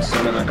 Now I'm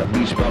swimming like a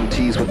beach bum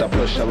tease with a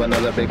push of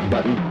another big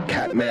button.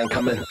 Catman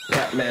coming,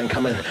 Catman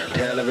coming.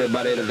 Tell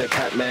everybody that the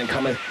Catman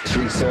coming.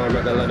 Streets so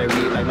irregular they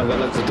read like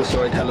novellas. If the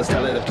storytellers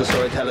tell it, if the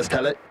storytellers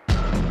tell it.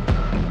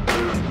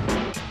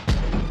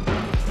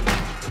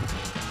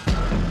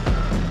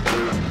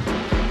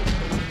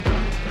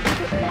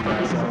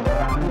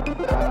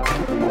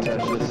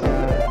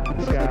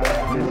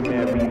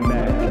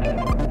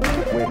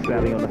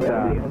 Sally on the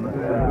side.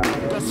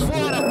 That's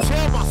what I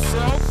tell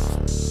myself.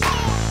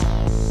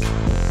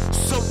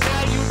 So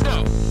now you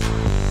know.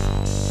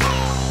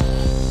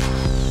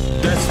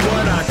 That's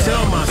what I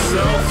tell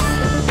myself.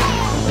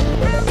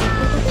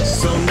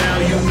 So now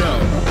you know.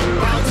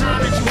 About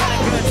time that you had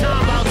a good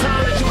time. About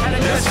time that you had a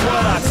good time. That's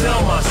what I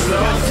tell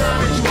myself. About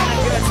time that you had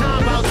a good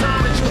time. About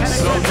time that you had a good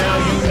time. So now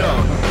you know.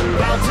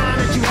 About time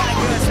that you had a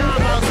good time.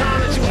 About time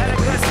that you had a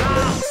good time.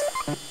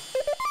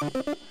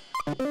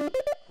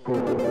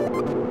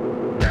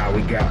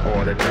 We got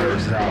all the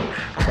nerves out.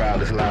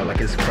 Crowd is loud like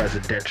it's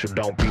presidential.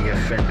 Don't be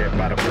offended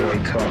by the boy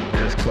talk.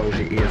 Just close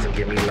your ears and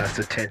give me less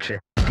attention.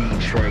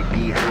 Detroit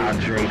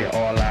dehydrated,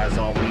 all eyes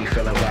on me,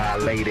 feeling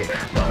violated.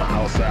 Mama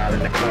outside in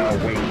the car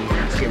waiting.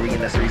 Scary in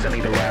the streets, I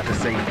need a ride to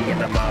safety. And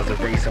the miles of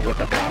racing with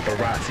the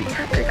paparazzi.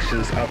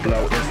 Pictures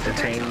upload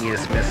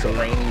instantaneous,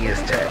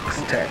 miscellaneous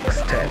text.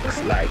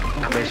 Like,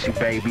 I miss you,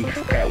 baby.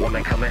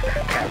 Catwoman coming,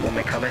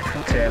 Catwoman coming.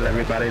 Tell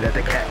everybody that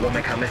the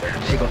Catwoman coming.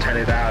 She gon' turn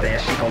it out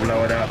and she gon'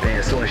 blow it up. And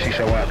as soon as she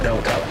show up,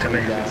 don't talk to me.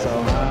 That's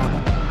so high,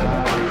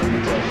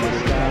 you touch the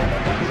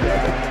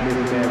sky,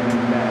 little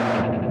man,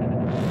 back.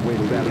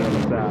 With Sally on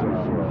the side.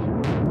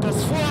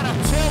 That's what I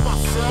tell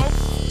myself.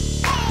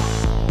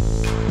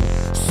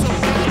 So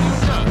now you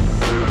know.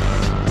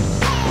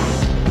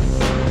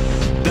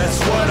 That's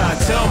what I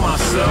tell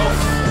myself.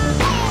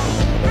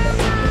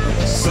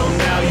 So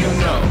now you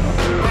know.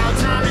 About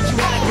time that you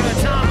had a good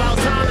time. About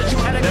time that you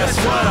had a good time. That's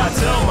what I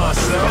tell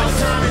myself. About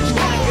time that you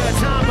had a good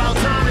time. About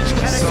time that you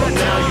had a good time. So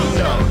now you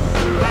know.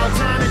 About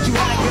time that you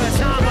had a good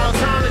time. About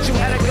time that you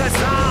had a good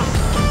time.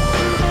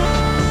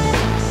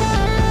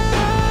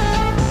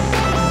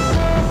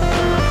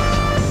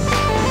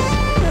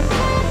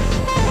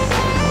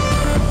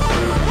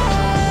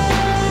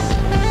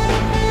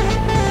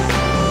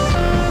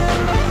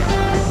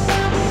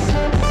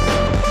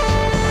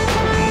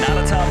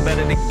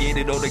 Better to get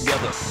it all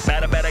together.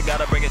 Better,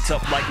 gotta bring it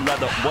tough like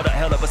leather. What a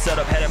hell of a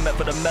setup, had it meant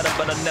for the meta,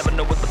 but I never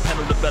know what the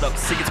pedal to bet up.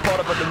 See, it's part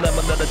of a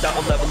dilemma that I doubt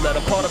will never let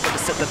a part of it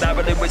is set that I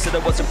really wish that I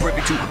wasn't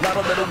privy to. Lot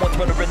of little ones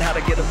wondering how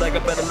to get a leg, I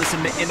better listen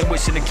and the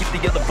intuition to keep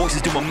the other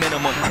voices to a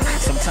minimum.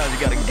 Sometimes you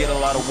gotta get a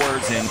lot of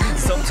words in,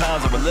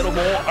 sometimes they're a little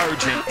more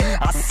urgent.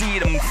 I see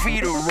them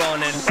feet are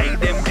running, hey,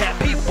 them cat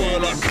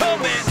people are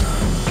coming.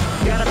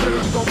 Gotta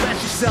figure you gon'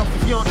 mess yourself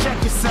if you don't check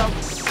yourself.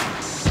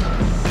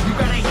 You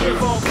gotta hear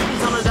for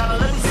pennies on the dollar.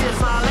 Let me see a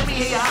smile, let me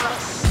hear you holler.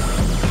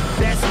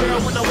 That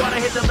spirit when the water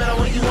hit the metal.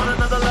 When you want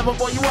another level,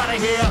 boy, you wanna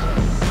hear.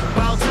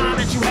 About time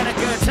that you had a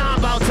good time.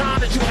 About time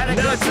that you had a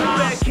good time.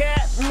 That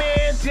cat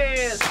man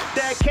dance.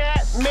 That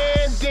cat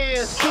man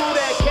dance. Do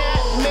that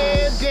cat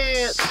man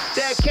dance.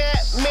 That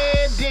cat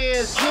man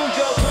dance. Use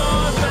your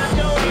claws, not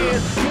your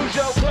hands. Use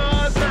your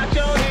claws, not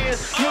your hands.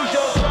 Use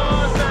your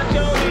claws, not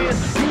your hands.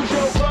 Use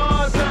your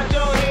claws, not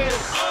your hands.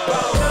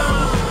 About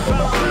time,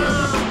 about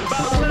time,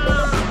 about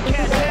time.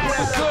 Cat had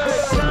a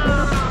good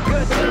time,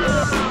 good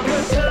time,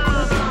 good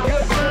time,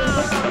 good time.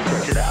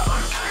 Stretch it out,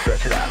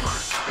 stretch it out,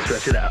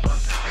 stretch it out,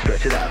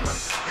 stretch it out,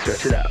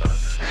 stretch it out,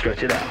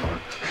 stretch it out,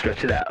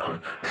 stretch it out,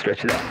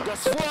 stretch it out.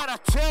 That's what I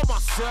tell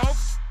myself.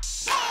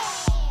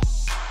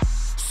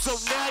 So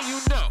now you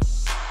know.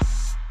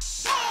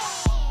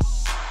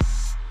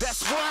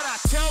 That's what I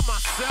tell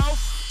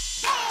myself.